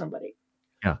look like somebody.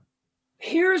 Yeah.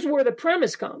 Here's where the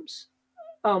premise comes,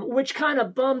 which kind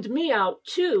of bummed me out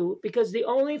too, because the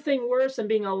only thing worse than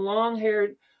being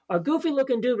a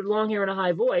goofy-looking dude with long hair and a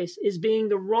high voice is being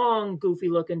the wrong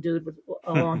goofy-looking dude with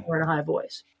a long hair and a high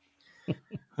voice.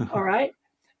 All right?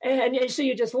 And so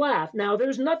you just laugh. Now,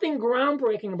 there's nothing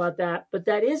groundbreaking about that, but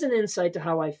that is an insight to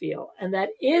how I feel, and that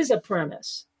is a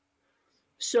premise.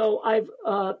 So I've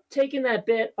taken that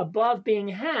bit above being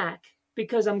hack,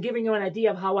 because I'm giving you an idea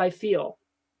of how I feel.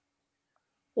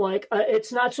 Like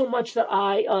it's not so much that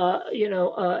I,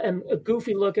 am a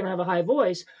goofy look and have a high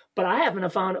voice, but I haven't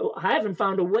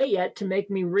found a way yet to make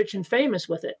me rich and famous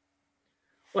with it.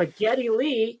 Like Geddy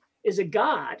Lee is a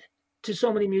god to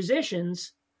so many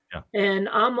musicians, and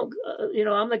I'm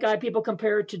the guy people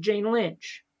compare to Jane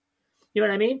Lynch. You know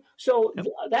what I mean? So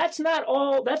that's not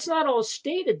all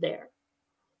stated there.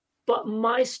 But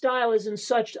my style is in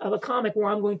such of a comic where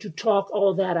I'm going to talk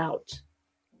all that out,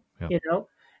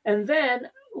 And then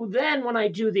when I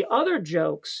do the other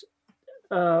jokes,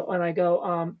 when I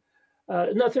go,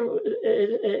 nothing.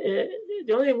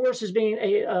 The only thing worse is being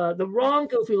the wrong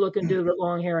goofy looking dude with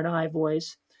long hair and a high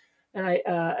voice. And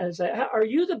I say, "Are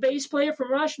you the bass player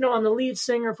from Rush?" "No, I'm the lead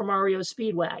singer from REO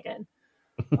Speedwagon."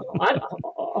 I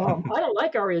don't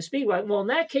like REO Speedwagon. Well, in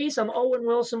that case, I'm Owen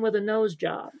Wilson with a nose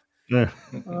job.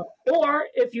 Or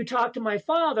if you talk to my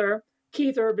father,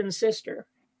 Keith Urban's sister.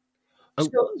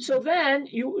 So then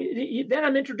then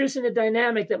I'm introducing a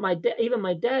dynamic that even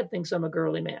my dad thinks I'm a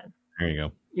girly man. There you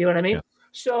go. You know what I mean? Yeah.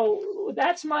 So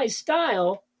that's my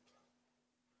style.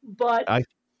 But I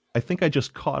think I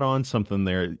just caught on something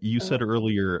there. You said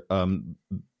earlier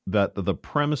that the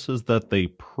premises that they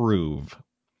prove,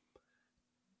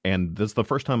 and this is the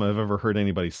first time I've ever heard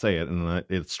anybody say it, and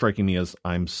it's striking me as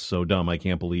I'm so dumb. I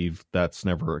can't believe that's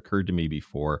never occurred to me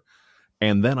before.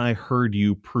 And then I heard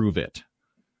you prove it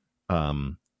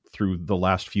through the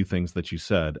last few things that you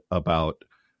said about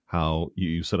how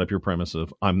you set up your premise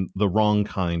of I'm the wrong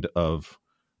kind of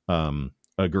a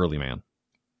girly man.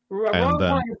 Wrong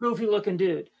kind of goofy looking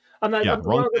dude. I'm not the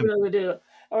wrong kind of dude.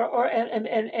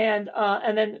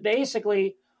 And then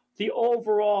basically the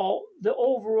overall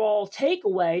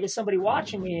takeaway to somebody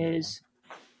watching me is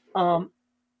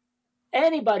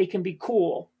anybody can be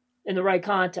cool in the right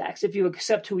context if you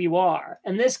accept who you are.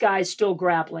 And this guy's still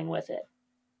grappling with it.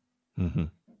 Mm-hmm.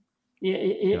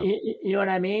 You know what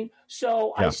I mean?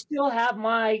 So I still have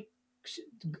my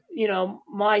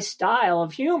style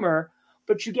of humor,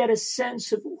 but you get a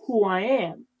sense of who I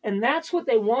am. And that's what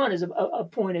they want is a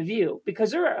point of view,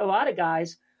 because there are a lot of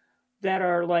guys that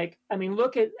are like, I mean,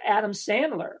 look at Adam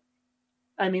Sandler.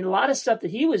 I mean, a lot of stuff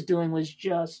that he was doing was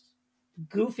just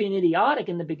goofy and idiotic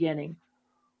in the beginning.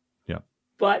 Yeah.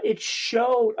 But it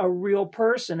showed a real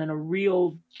person and a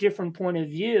real different point of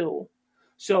view.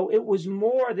 So it was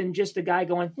more than just a guy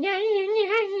going,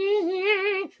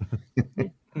 you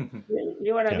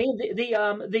know what I mean?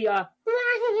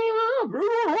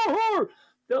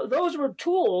 Those were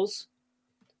tools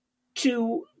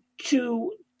to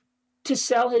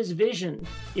sell his vision,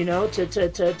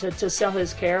 to sell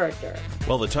his character.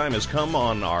 Well, the time has come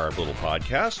on our little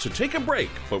podcast to take a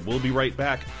break, but we'll be right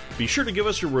back. Be sure to give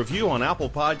us your review on Apple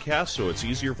Podcasts so it's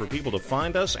easier for people to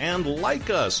find us, and like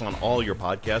us on all your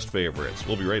podcast favorites.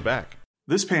 We'll be right back.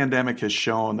 This pandemic has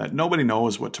shown that nobody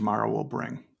knows what tomorrow will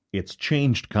bring. It's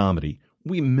changed comedy.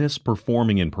 We miss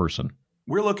performing in person.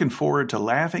 We're looking forward to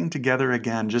laughing together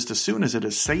again just as soon as it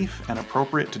is safe and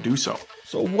appropriate to do so.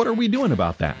 So what are we doing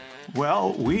about that?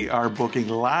 Well, we are booking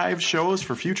live shows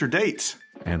for future dates.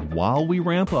 And while we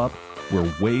ramp up,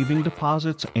 we're waiving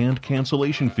deposits and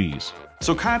cancellation fees.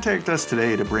 So contact us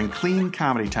today to bring Clean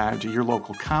Comedy Time to your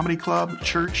local comedy club,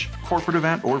 church, corporate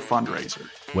event, or fundraiser.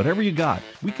 Whatever you got,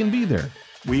 we can be there.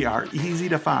 We are easy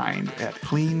to find at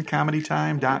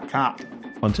cleancomedytime.com.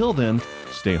 Until then,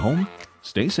 stay home,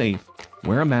 stay safe,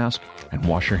 wear a mask, and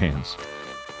wash your hands.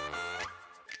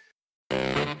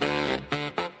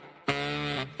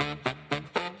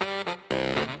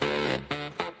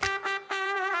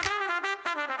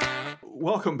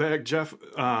 Welcome back, Jeff.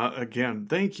 Again,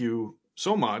 thank you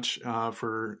so much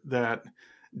for that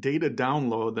data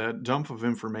download, that dump of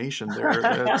information there.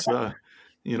 That's,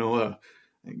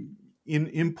 in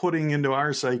inputting into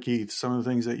our psyche some of the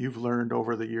things that you've learned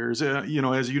over the years. As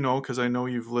you know, because I know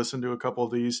you've listened to a couple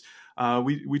of these,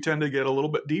 we tend to get a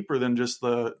little bit deeper than just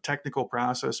the technical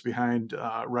process behind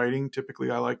writing.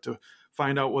 Typically, I like to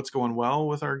find out what's going well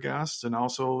with our guests, and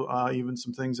also even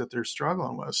some things that they're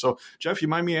struggling with. So, Jeff, you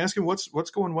mind me asking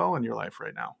what's going well in your life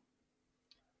right now?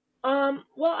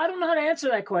 Well, I don't know how to answer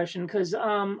that question because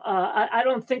I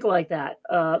don't think like that.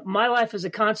 My life is a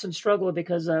constant struggle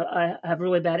because I have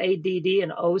really bad ADD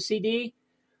and OCD.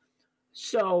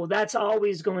 So that's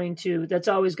always going to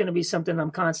be something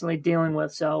I'm constantly dealing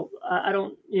with. So I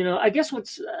don't, I guess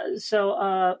so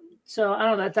I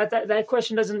don't know, that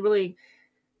question doesn't really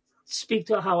speak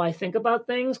to how I think about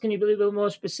things. Can you be a little more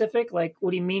specific? Like,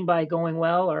 what do you mean by going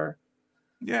well, or?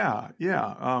 Yeah.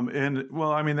 And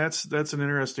well, I mean, that's an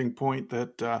interesting point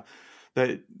that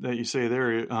you say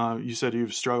there. You said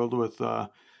you've struggled with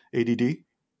ADD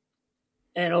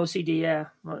and OCD. Yeah.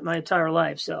 My entire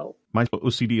life. So my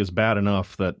OCD is bad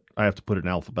enough that I have to put it in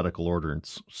alphabetical order.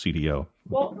 It's CDO.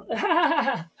 Well,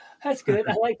 that's good.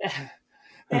 I like that.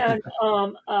 And,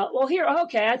 well, here,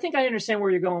 okay. I think I understand where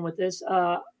you're going with this.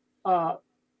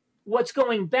 What's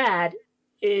going bad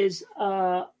is,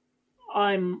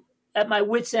 I'm at my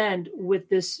wit's end with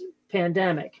this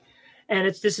pandemic, and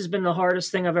this has been the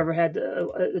hardest thing I've ever had.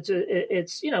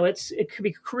 It could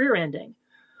be career ending.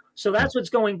 So that's what's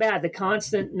going bad. The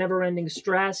constant never ending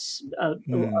stress,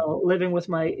 living with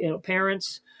my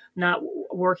parents, not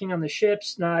working on the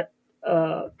ships, not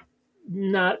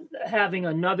having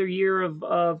another year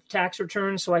of tax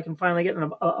returns so I can finally get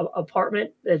an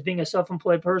apartment as being a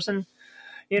self-employed person,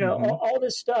 all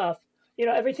this stuff.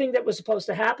 Everything that was supposed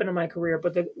to happen in my career,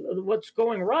 but what's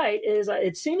going right is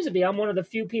it seems to be I'm one of the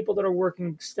few people that are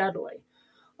working steadily.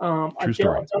 True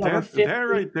story. That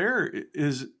right there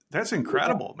that's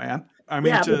incredible, man. I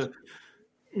mean,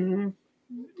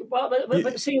 Well,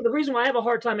 but see, the reason why I have a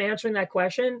hard time answering that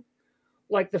question,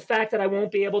 like the fact that I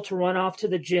won't be able to run off to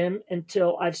the gym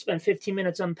until I've spent 15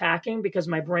 minutes unpacking because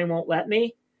my brain won't let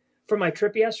me for my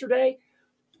trip yesterday.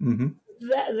 Mm-hmm.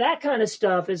 That kind of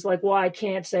stuff is like why I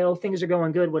can't say, oh, things are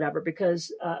going good, whatever,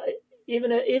 because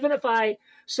even if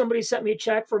somebody sent me a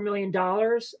check for $1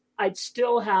 million, I'd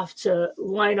still have to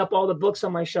line up all the books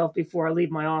on my shelf before I leave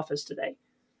my office today.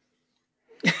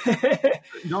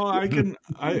 No, I can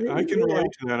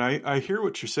relate to that. I hear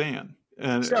what you're saying.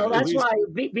 And so that's why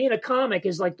being a comic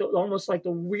is like almost like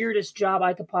the weirdest job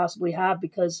I could possibly have,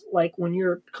 because like when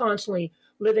you're constantly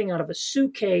living out of a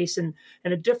suitcase and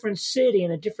in a different city, in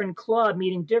a different club,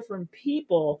 meeting different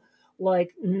people,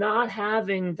 like not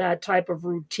having that type of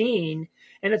routine.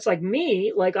 And it's like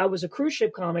me, like I was a cruise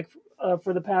ship comic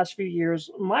for the past few years.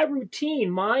 My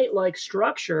routine, my like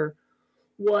structure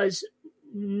was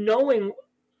knowing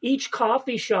each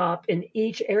coffee shop in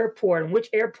each airport and which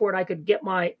airport I could get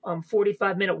my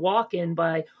 45-minute walk in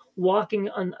by walking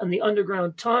on the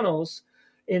underground tunnels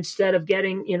instead of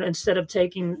taking,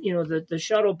 the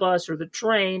shuttle bus or the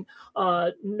train,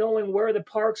 knowing where the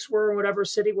parks were in whatever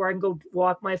city where I can go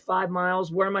walk my 5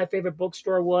 miles, where my favorite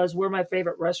bookstore was, where my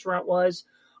favorite restaurant was,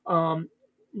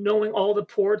 knowing all the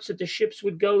ports that the ships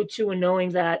would go to, and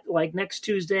knowing that like next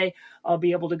Tuesday I'll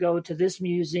be able to go to this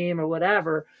museum or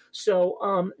whatever.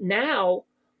 So now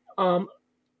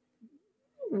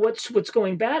what's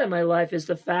going bad in my life is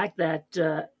the fact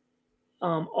that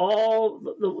all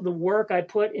the work I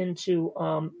put into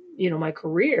my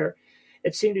career,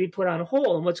 it seemed to be put on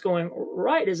hold. And what's going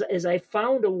right is I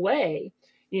found a way,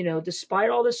 despite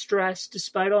all the stress,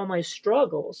 despite all my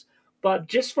struggles, but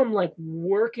just from like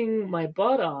working my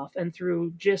butt off and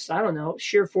through just, I don't know,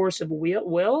 sheer force of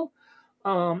will,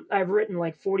 I've written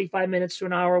like 45 minutes to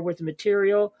an hour worth of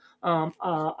material.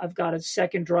 I've got a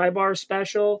second Dry Bar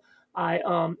special.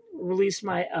 I released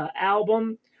my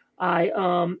album.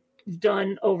 I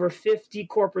done over 50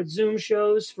 corporate Zoom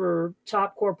shows for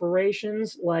top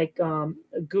corporations like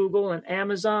Google and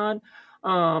Amazon.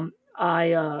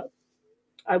 I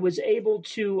was able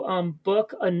to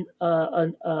book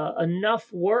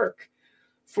enough work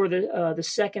for the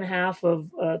second half of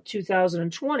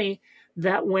 2020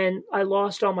 that when I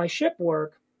lost all my ship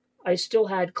work, I still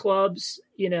had clubs,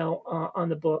 on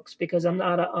the books, because I'm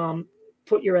not a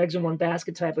put your eggs in one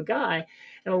basket type of guy.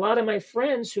 And a lot of my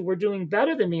friends who were doing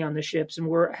better than me on the ships and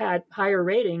had higher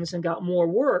ratings and got more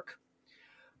work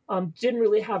didn't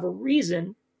really have a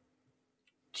reason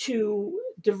to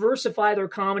diversify their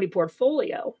comedy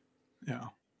portfolio. Yeah.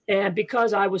 And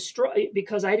because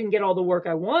because I didn't get all the work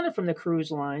I wanted from the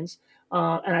cruise lines,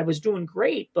 and I was doing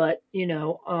great, but it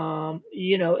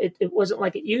wasn't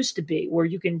like it used to be, where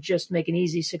you can just make an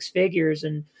easy 6 figures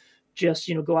and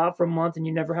just go out for a month and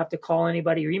you never have to call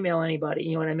anybody or email anybody.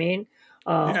 You know what I mean?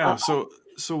 Yeah. So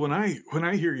when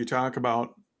I hear you talk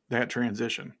about that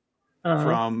transition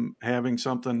from having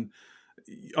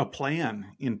a plan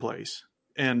in place,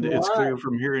 and it's clear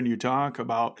from hearing you talk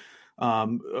about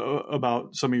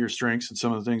some of your strengths and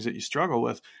some of the things that you struggle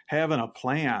with, having a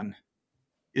plan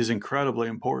is incredibly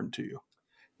important to you.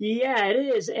 Yeah, it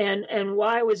is. And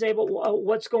why I was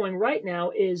what's going right now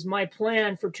is my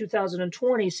plan for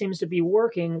 2020 seems to be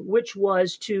working, which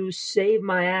was to save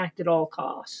my act at all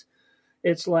costs.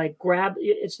 It's like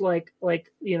running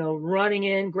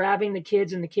in, grabbing the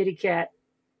kids and the kitty cat,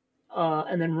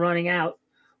 and then running out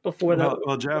before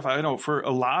Well, Jeff, I know for a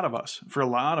lot of us,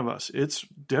 it's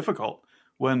difficult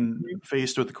when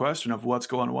faced with the question of what's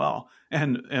going well.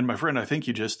 And my friend, I think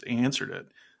you just answered it.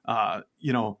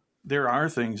 There are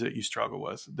things that you struggle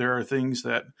with. There are things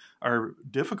that are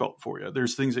difficult for you.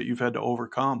 There's things that you've had to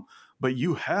overcome, but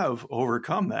you have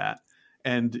overcome that.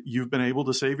 And you've been able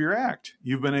to save your act.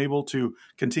 You've been able to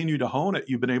continue to hone it.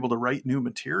 You've been able to write new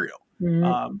material.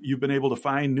 Mm-hmm. You've been able to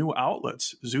find new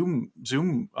outlets, Zoom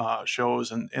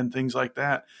shows and things like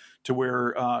that, to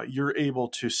where you're able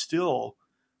to still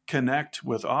connect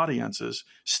with audiences,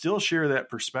 still share that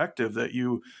perspective that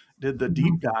you did the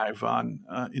deep dive on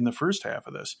in the first half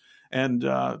of this. And,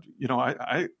 I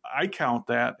count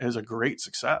that as a great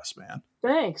success, man.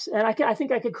 Thanks. And I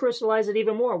think I could crystallize it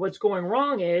even more. What's going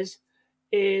wrong is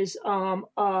I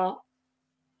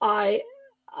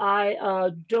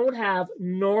don't have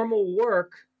normal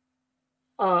work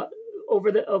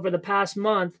over the past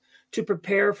month to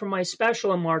prepare for my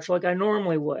special in March like I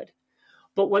normally would.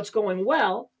 But what's going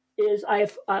well is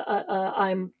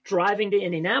I'm driving to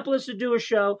Indianapolis to do a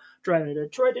show, driving to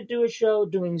Detroit to do a show,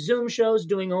 doing Zoom shows,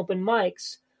 doing open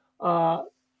mics,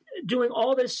 doing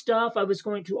all this stuff. I was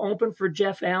going to open for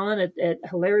Jeff Allen at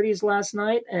Hilarities last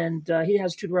night, and he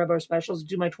has 2 Dry Bar specials,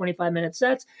 do my 25-minute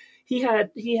sets. He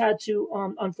had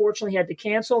to, unfortunately, he had to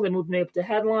cancel. They moved me up to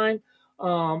headline.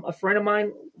 A friend of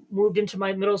mine moved into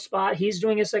my middle spot. He's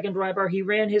doing his second dry bar. He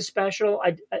ran his special.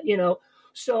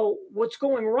 So what's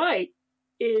going right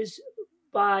is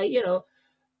by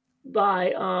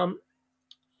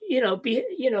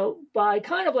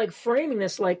kind of like framing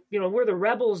this like, we're the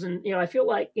rebels, and, I feel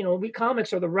like, we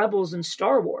comics are the rebels in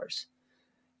Star Wars.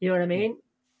 You know what I mean?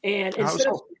 And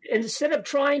instead of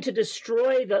trying to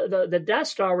destroy the Death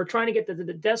Star, we're trying to get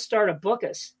the Death Star to book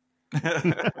us. So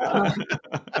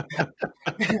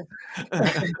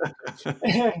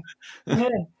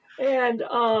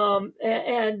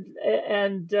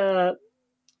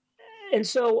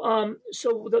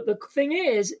the thing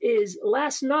is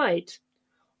last night,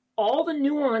 all the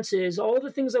nuances, all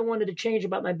the things I wanted to change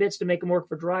about my bits to make them work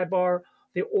for Dry Bar,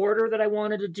 the order that I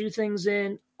wanted to do things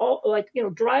in,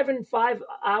 driving 5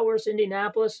 hours to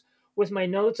Indianapolis with my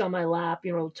notes on my lap,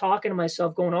 talking to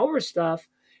myself, going over stuff,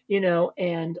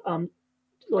 and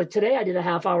like today I did a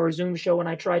half-hour Zoom show and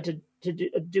I tried to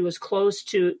do as close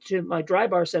to my Dry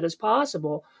Bar set as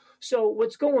possible. So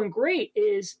what's going great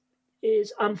is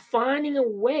I'm finding a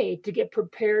way to get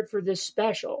prepared for this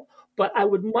special, but I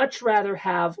would much rather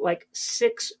have like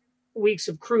 6 weeks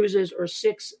of cruises or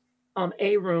 6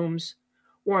 A rooms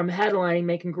where I'm headlining,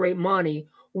 making great money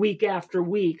week after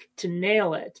week to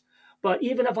nail it. But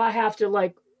even if I have to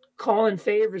like call in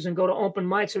favors and go to open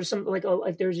mics or something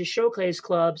like there's these showcase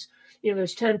clubs,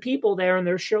 there's 10 people there and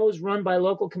their shows run by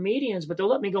local comedians, but they'll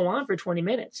let me go on for 20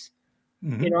 minutes.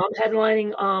 Mm-hmm. I'm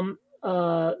headlining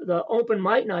the open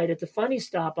mic night at the Funny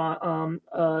Stop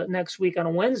next week on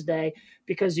a Wednesday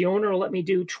because the owner will let me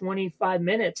do 25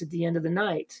 minutes at the end of the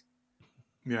night.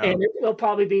 Yeah. And there'll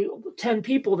probably be 10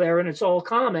 people there and it's all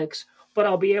comics, but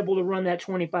I'll be able to run that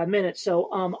 25 minutes.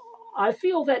 So I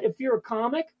feel that if you're a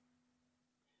comic,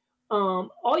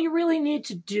 all you really need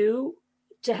to do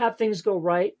to have things go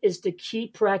right is to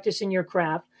keep practicing your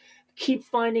craft, keep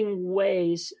finding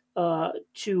ways to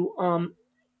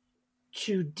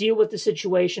deal with the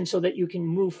situation so that you can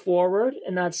move forward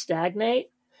and not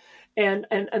stagnate. And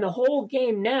the whole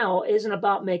game now isn't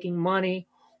about making money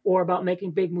or about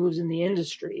making big moves in the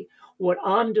industry. What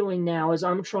I'm doing now is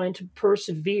I'm trying to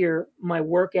persevere my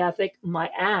work ethic,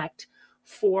 my act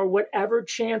for whatever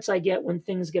chance I get when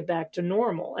things get back to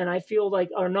normal. And I feel like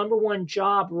our number one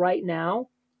job right now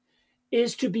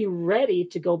is to be ready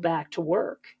to go back to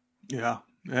work. Yeah.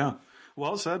 Yeah.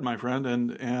 Well said, my friend.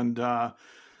 And I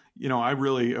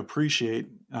really appreciate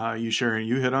you sharing.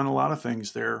 You hit on a lot of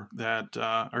things there that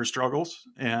are struggles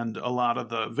and a lot of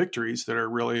the victories that are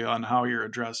really on how you're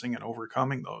addressing and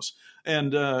overcoming those.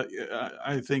 And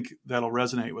I think that'll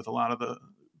resonate with a lot of the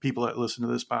people that listen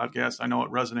to this podcast. I know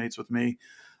it resonates with me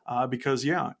because,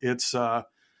 it's difficult.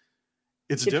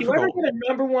 If you ever get a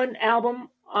number one album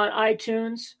on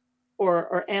iTunes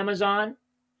or Amazon,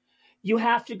 you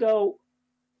have to go,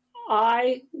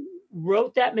 I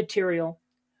wrote that material.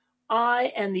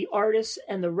 I and the artists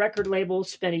and the record label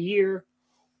spent a year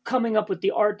coming up with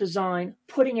the art design,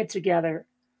 putting it together.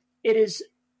 It is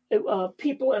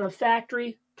people in a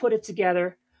factory put it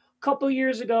together. A couple of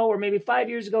years ago, or maybe 5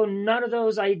 years ago, none of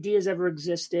those ideas ever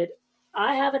existed.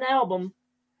 I have an album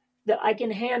that I can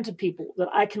hand to people, that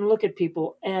I can look at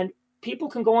people, and people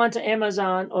can go on to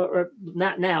Amazon, or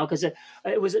not now, because it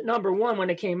was at number one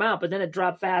when it came out, but then it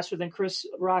dropped faster than Chris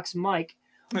Rock's mic.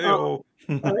 But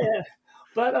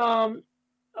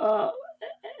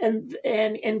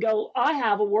and go, I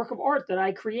have a work of art that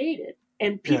I created,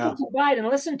 and people can buy it and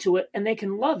listen to it, and they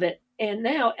can love it. And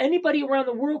now anybody around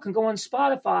the world can go on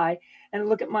Spotify and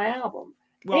look at my album.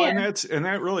 Well, and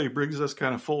that really brings us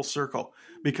kind of full circle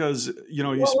because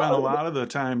you spent a lot of the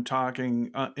time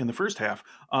talking in the first half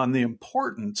on the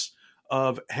importance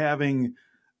of having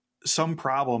some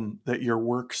problem that your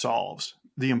work solves.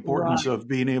 The importance of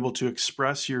being able to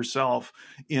express yourself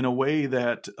in a way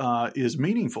that is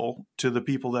meaningful to the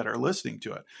people that are listening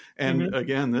to it. And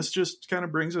again, this just kind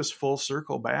of brings us full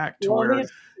circle back to where,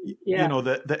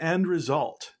 the end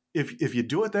result, if you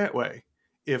do it that way,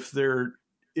 if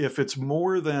it's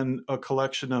more than a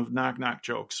collection of knock knock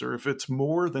jokes, or if it's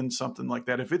more than something like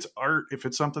that, if it's art, if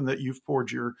it's something that you've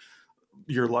poured your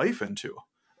life into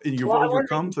and you've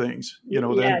overcome things, then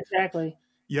exactly.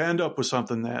 You end up with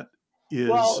something that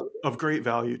is of great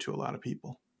value to a lot of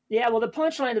people. Yeah, well, the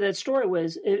punchline of that story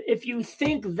was, if you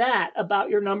think that about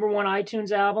your number one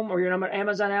iTunes album or your number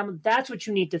Amazon album, that's what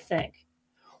you need to think.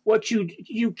 What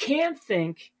you can't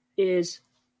think is,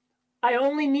 I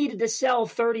only needed to sell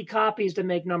 30 copies to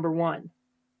make number one.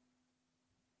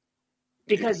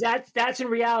 Because that's in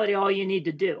reality all you need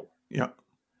to do. Yeah.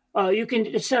 You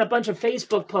can send a bunch of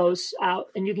Facebook posts out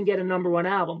and you can get a number one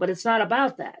album, but it's not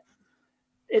about that.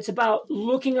 it's about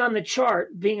looking on the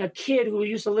chart, being a kid who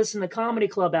used to listen to comedy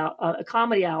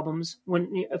albums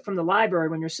from the library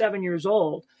when you're 7 years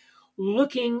old,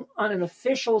 looking on an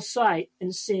official site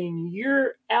and seeing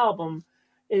your album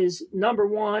is number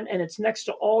one and it's next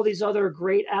to all these other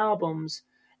great albums.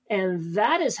 And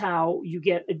that is how you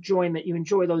get enjoyment. You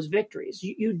enjoy those victories.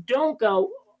 You don't go,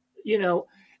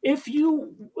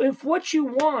 if what you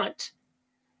want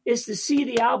is to see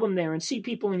the album there and see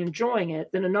people enjoying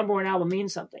it, then a number one album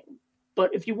means something.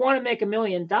 But if you want to make $1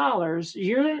 million,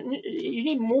 you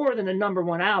need more than a number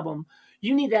one album.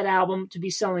 You need that album to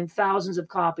be selling thousands of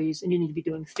copies, and you need to be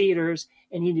doing theaters,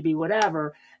 and you need to be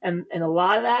whatever. And a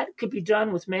lot of that could be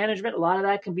done with management. A lot of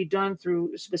that can be done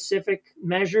through specific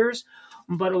measures,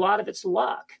 but a lot of it's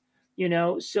luck.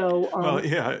 So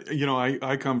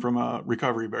I come from a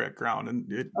recovery background,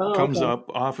 and it comes up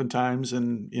oftentimes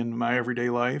in my everyday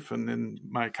life and in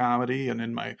my comedy and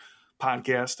in my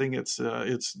podcasting.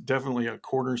 It's definitely a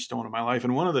cornerstone of my life,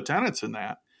 and one of the tenets in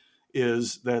that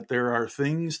is that there are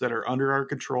things that are under our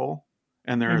control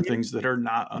and there are things that are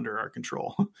not under our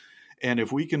control. And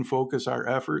if we can focus our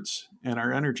efforts and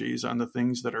our energies on the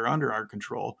things that are under our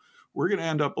control, we're going to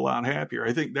end up a lot happier.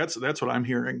 I think that's what I'm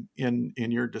hearing in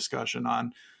your discussion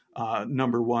on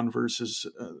number one versus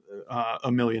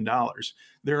 $1 million.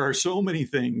 There are so many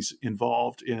things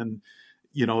involved in,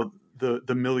 the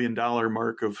 $1 million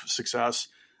mark of success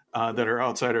that are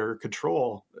outside our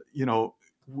control.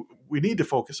 We need to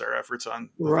focus our efforts on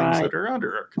the things that are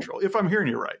under our control. If I'm hearing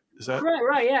you right, is that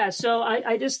right? Yeah. So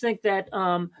I just think that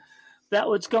that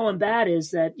what's going bad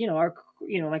is that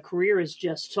my career is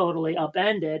just totally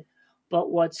upended.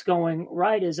 But what's going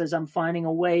right is as I'm finding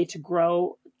a way to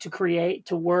grow, to create,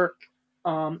 to work,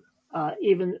 so I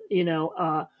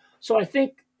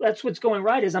think that's what's going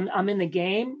right is I'm in the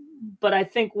game. But I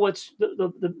think what's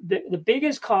the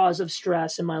biggest cause of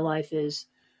stress in my life is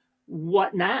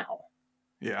what now?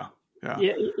 Yeah.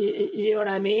 You know what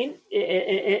I mean?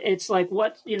 It's like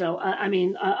what,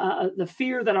 the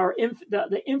fear that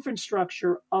the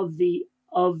infrastructure of the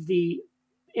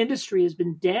industry has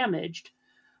been damaged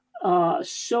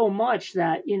so much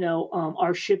that,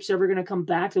 are ships ever going to come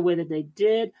back the way that they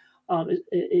did?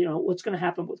 What's going to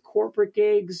happen with corporate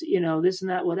gigs, this and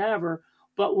that, whatever.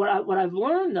 But what I've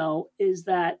learned though is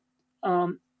that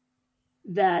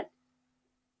that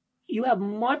you have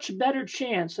much better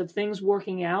chance of things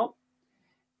working out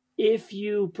if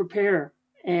you prepare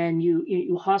and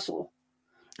you hustle.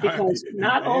 Because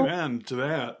amen to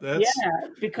that.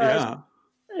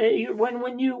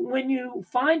 When you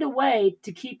find a way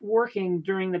to keep working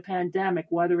during the pandemic,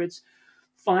 whether it's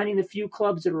finding the few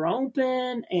clubs that are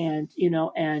open and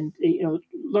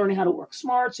learning how to work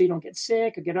smart so you don't get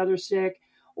sick or get others sick,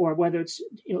 or whether it's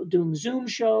doing Zoom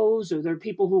shows, or there are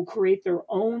people who create their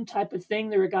own type of thing.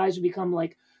 There are guys who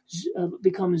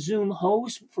become Zoom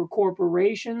hosts for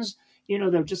corporations.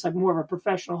 They're just like more of a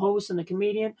professional host than a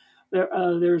comedian.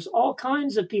 There's all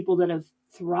kinds of people that have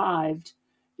thrived,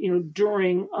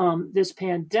 during this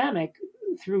pandemic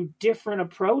through different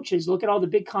approaches. Look at all the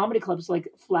big comedy clubs like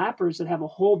Flappers that have a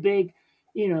whole big,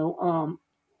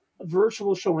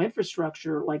 virtual show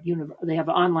infrastructure. Like they have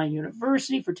an online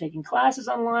university for taking classes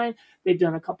online. They've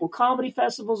done a couple comedy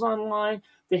festivals online.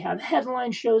 They have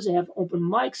headline shows. They have open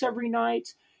mics every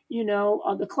night.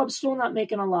 The club's still not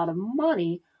making a lot of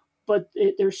money, but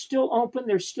they're still open.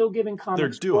 They're still giving comics. They're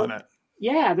doing it.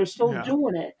 Yeah, they're still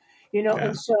doing it.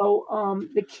 And so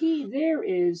the key there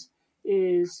is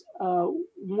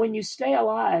when you stay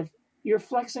alive, you're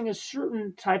flexing a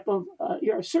certain type of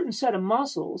a certain set of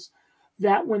muscles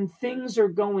that when things are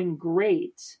going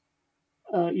great,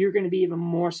 you're going to be even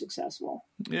more successful.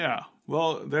 Yeah.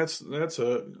 Well, that's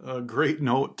a great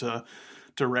note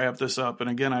to wrap this up. And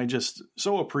again, I just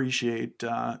so appreciate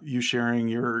you sharing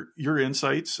your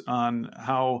insights on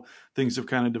how things have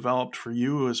kind of developed for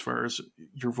you as far as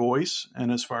your voice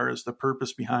and as far as the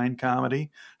purpose behind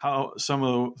comedy, how some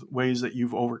of the ways that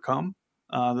you've overcome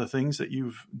the things that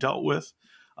you've dealt with,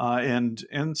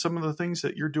 and some of the things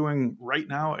that you're doing right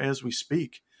now as we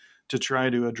speak to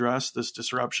try to address this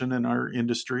disruption in our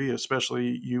industry,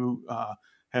 especially you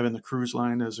having the cruise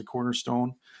line as a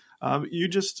cornerstone.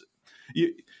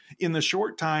 In the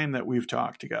short time that we've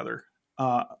talked together,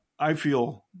 I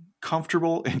feel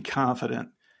comfortable and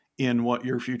confident in what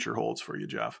your future holds for you,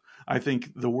 Jeff. I think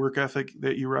the work ethic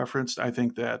that you referenced, I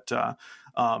think that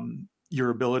your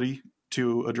ability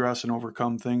to address and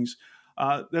overcome things,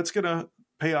 that's going to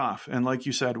pay off. And like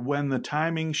you said, when the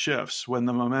timing shifts, when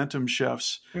the momentum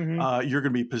shifts, you're going to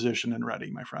be positioned and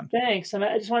ready, my friend. Thanks. And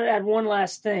I just wanted to add one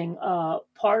last thing.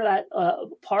 Part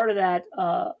of that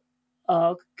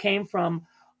came from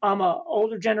I'm a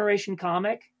older generation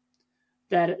comic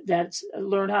that's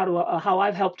learned how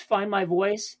I've helped find my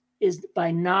voice is by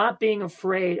not being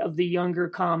afraid of the younger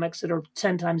comics that are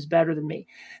 10 times better than me,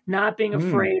 not being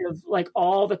afraid of like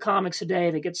all the comics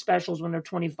today that get specials when they're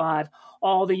 25,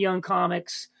 all the young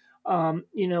comics, in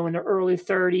their early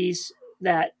 30s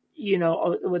that,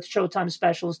 with Showtime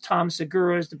specials, Tom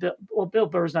Segura's, Bill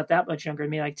Burr's not that much younger than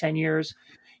me, like 10 years,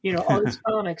 all these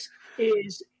comics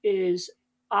is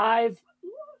I've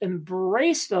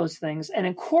embrace those things and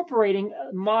incorporating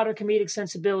modern comedic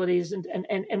sensibilities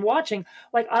and watching,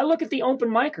 like I look at the open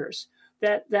micers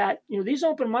that these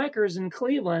open micers in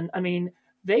Cleveland, I mean,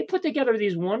 they put together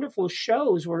these wonderful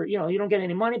shows where, you don't get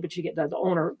any money, but you get the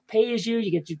owner pays you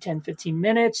get you 10, 15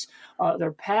 minutes.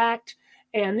 They're packed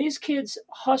and these kids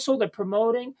hustle, they're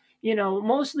promoting,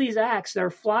 most of these acts,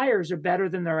 their flyers are better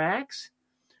than their acts.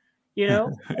 Yeah.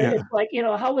 It's like,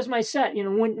 how was my set?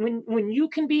 When you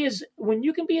can be as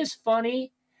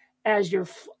funny as your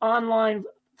online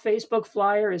Facebook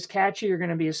flyer is catchy, you're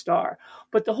going to be a star.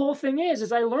 But the whole thing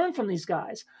is I learn from these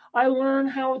guys. I learn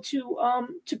how to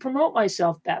promote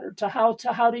myself better, how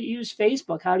to use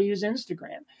Facebook, how to use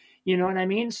Instagram. You know what I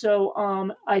mean?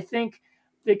 So I think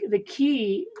the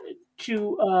key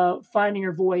to finding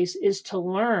your voice is to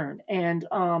learn. And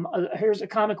here's a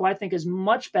comic who I think is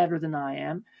much better than I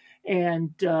am. And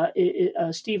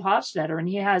Steve Hofstetter, and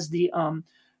he has the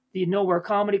Nowhere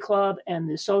Comedy Club and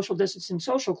the Social Distancing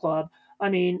Social Club. I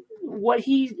mean,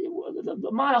 the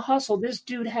amount of hustle this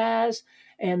dude has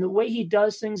and the way he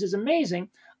does things is amazing.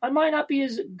 I might not be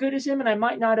as good as him, and I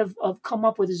might not have come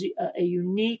up with a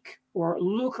unique or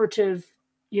lucrative,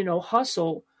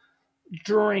 hustle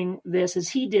during this as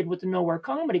he did with the Nowhere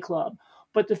Comedy Club.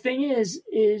 But the thing is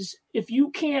if you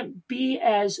can't be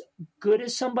as good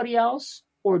as somebody else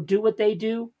or do what they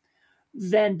do,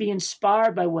 then be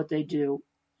inspired by what they do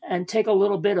and take a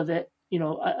little bit of it,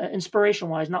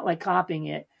 inspiration-wise, not like copying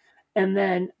it. And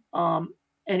then, and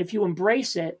if you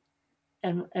embrace it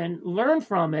and learn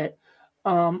from it,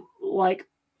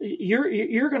 your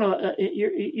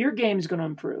game is gonna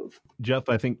improve. Jeff,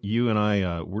 I think you and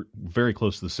I we're very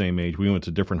close to the same age. We went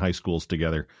to different high schools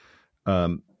together.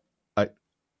 I'm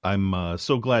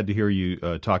so glad to hear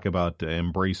you talk about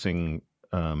embracing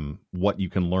what you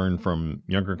can learn from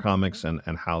younger comics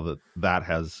and how that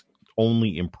has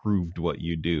only improved what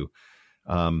you do.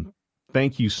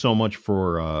 Thank you so much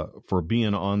for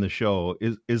being on the show.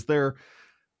 Is there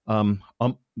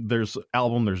there's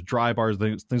album, there's dry bars,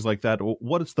 things like that.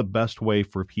 What is the best way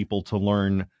for people to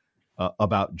learn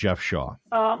about Jeff Shaw?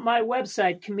 My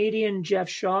website,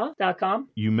 comedianjeffshaw.com.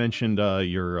 You mentioned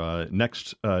your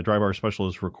next dry bar special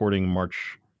is recording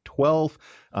March 12th.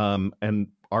 And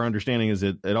our understanding is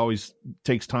it always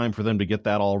takes time for them to get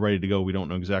that all ready to go. We don't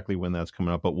know exactly when that's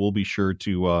coming up, but we'll be sure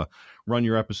to run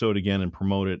your episode again and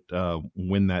promote it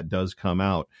when that does come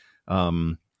out.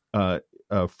 From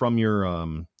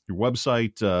your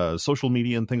website, social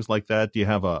media and things like that, do you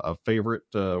have a favorite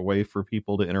way for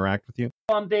people to interact with you?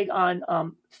 I'm big on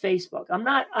Facebook.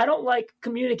 I don't like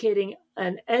communicating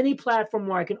on any platform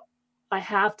where I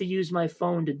have to use my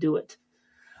phone to do it.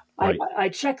 Right. I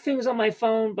check things on my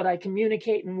phone, but I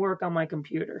communicate and work on my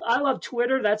computer. I love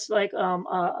Twitter. That's like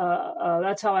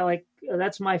that's how I like.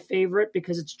 That's my favorite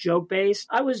because it's joke based.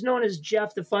 I was known as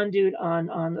Jeff the Fun Dude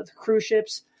on the cruise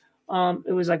ships.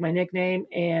 It was like my nickname,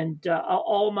 and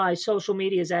all my social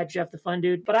media is at Jeff the Fun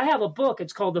Dude. But I have a book.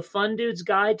 It's called The Fun Dude's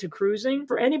Guide to Cruising.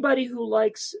 For anybody who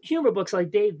likes humor books like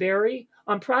Dave Barry,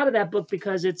 I'm proud of that book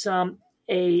because it's a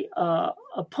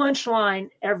punchline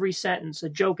every sentence, a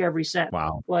joke every sentence.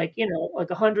 Wow. Like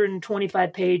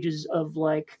 125 pages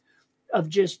of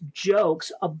just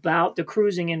jokes about the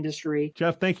cruising industry.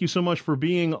 Jeff, thank you so much for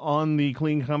being on the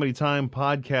Clean Comedy Time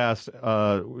podcast.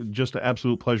 Just an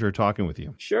absolute pleasure talking with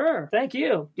you. Sure. Thank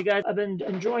you. You guys, I've been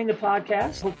enjoying the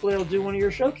podcast. Hopefully I'll do one of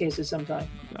your showcases sometime.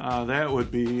 That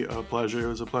would be a pleasure. It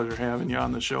was a pleasure having you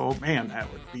on the show. Man, that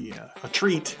would be a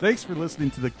treat. Thanks for listening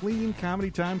to the Clean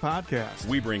Comedy Time podcast.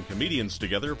 We bring comedians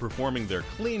together performing their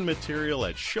clean material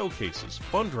at showcases,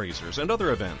 fundraisers, and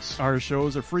other events. Our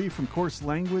shows are free from coarse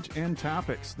language and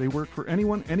topics. They work for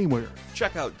anyone, anywhere.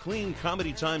 Check out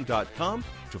cleancomedytime.com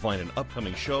to find an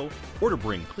upcoming show or to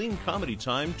bring Clean Comedy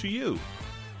Time to you.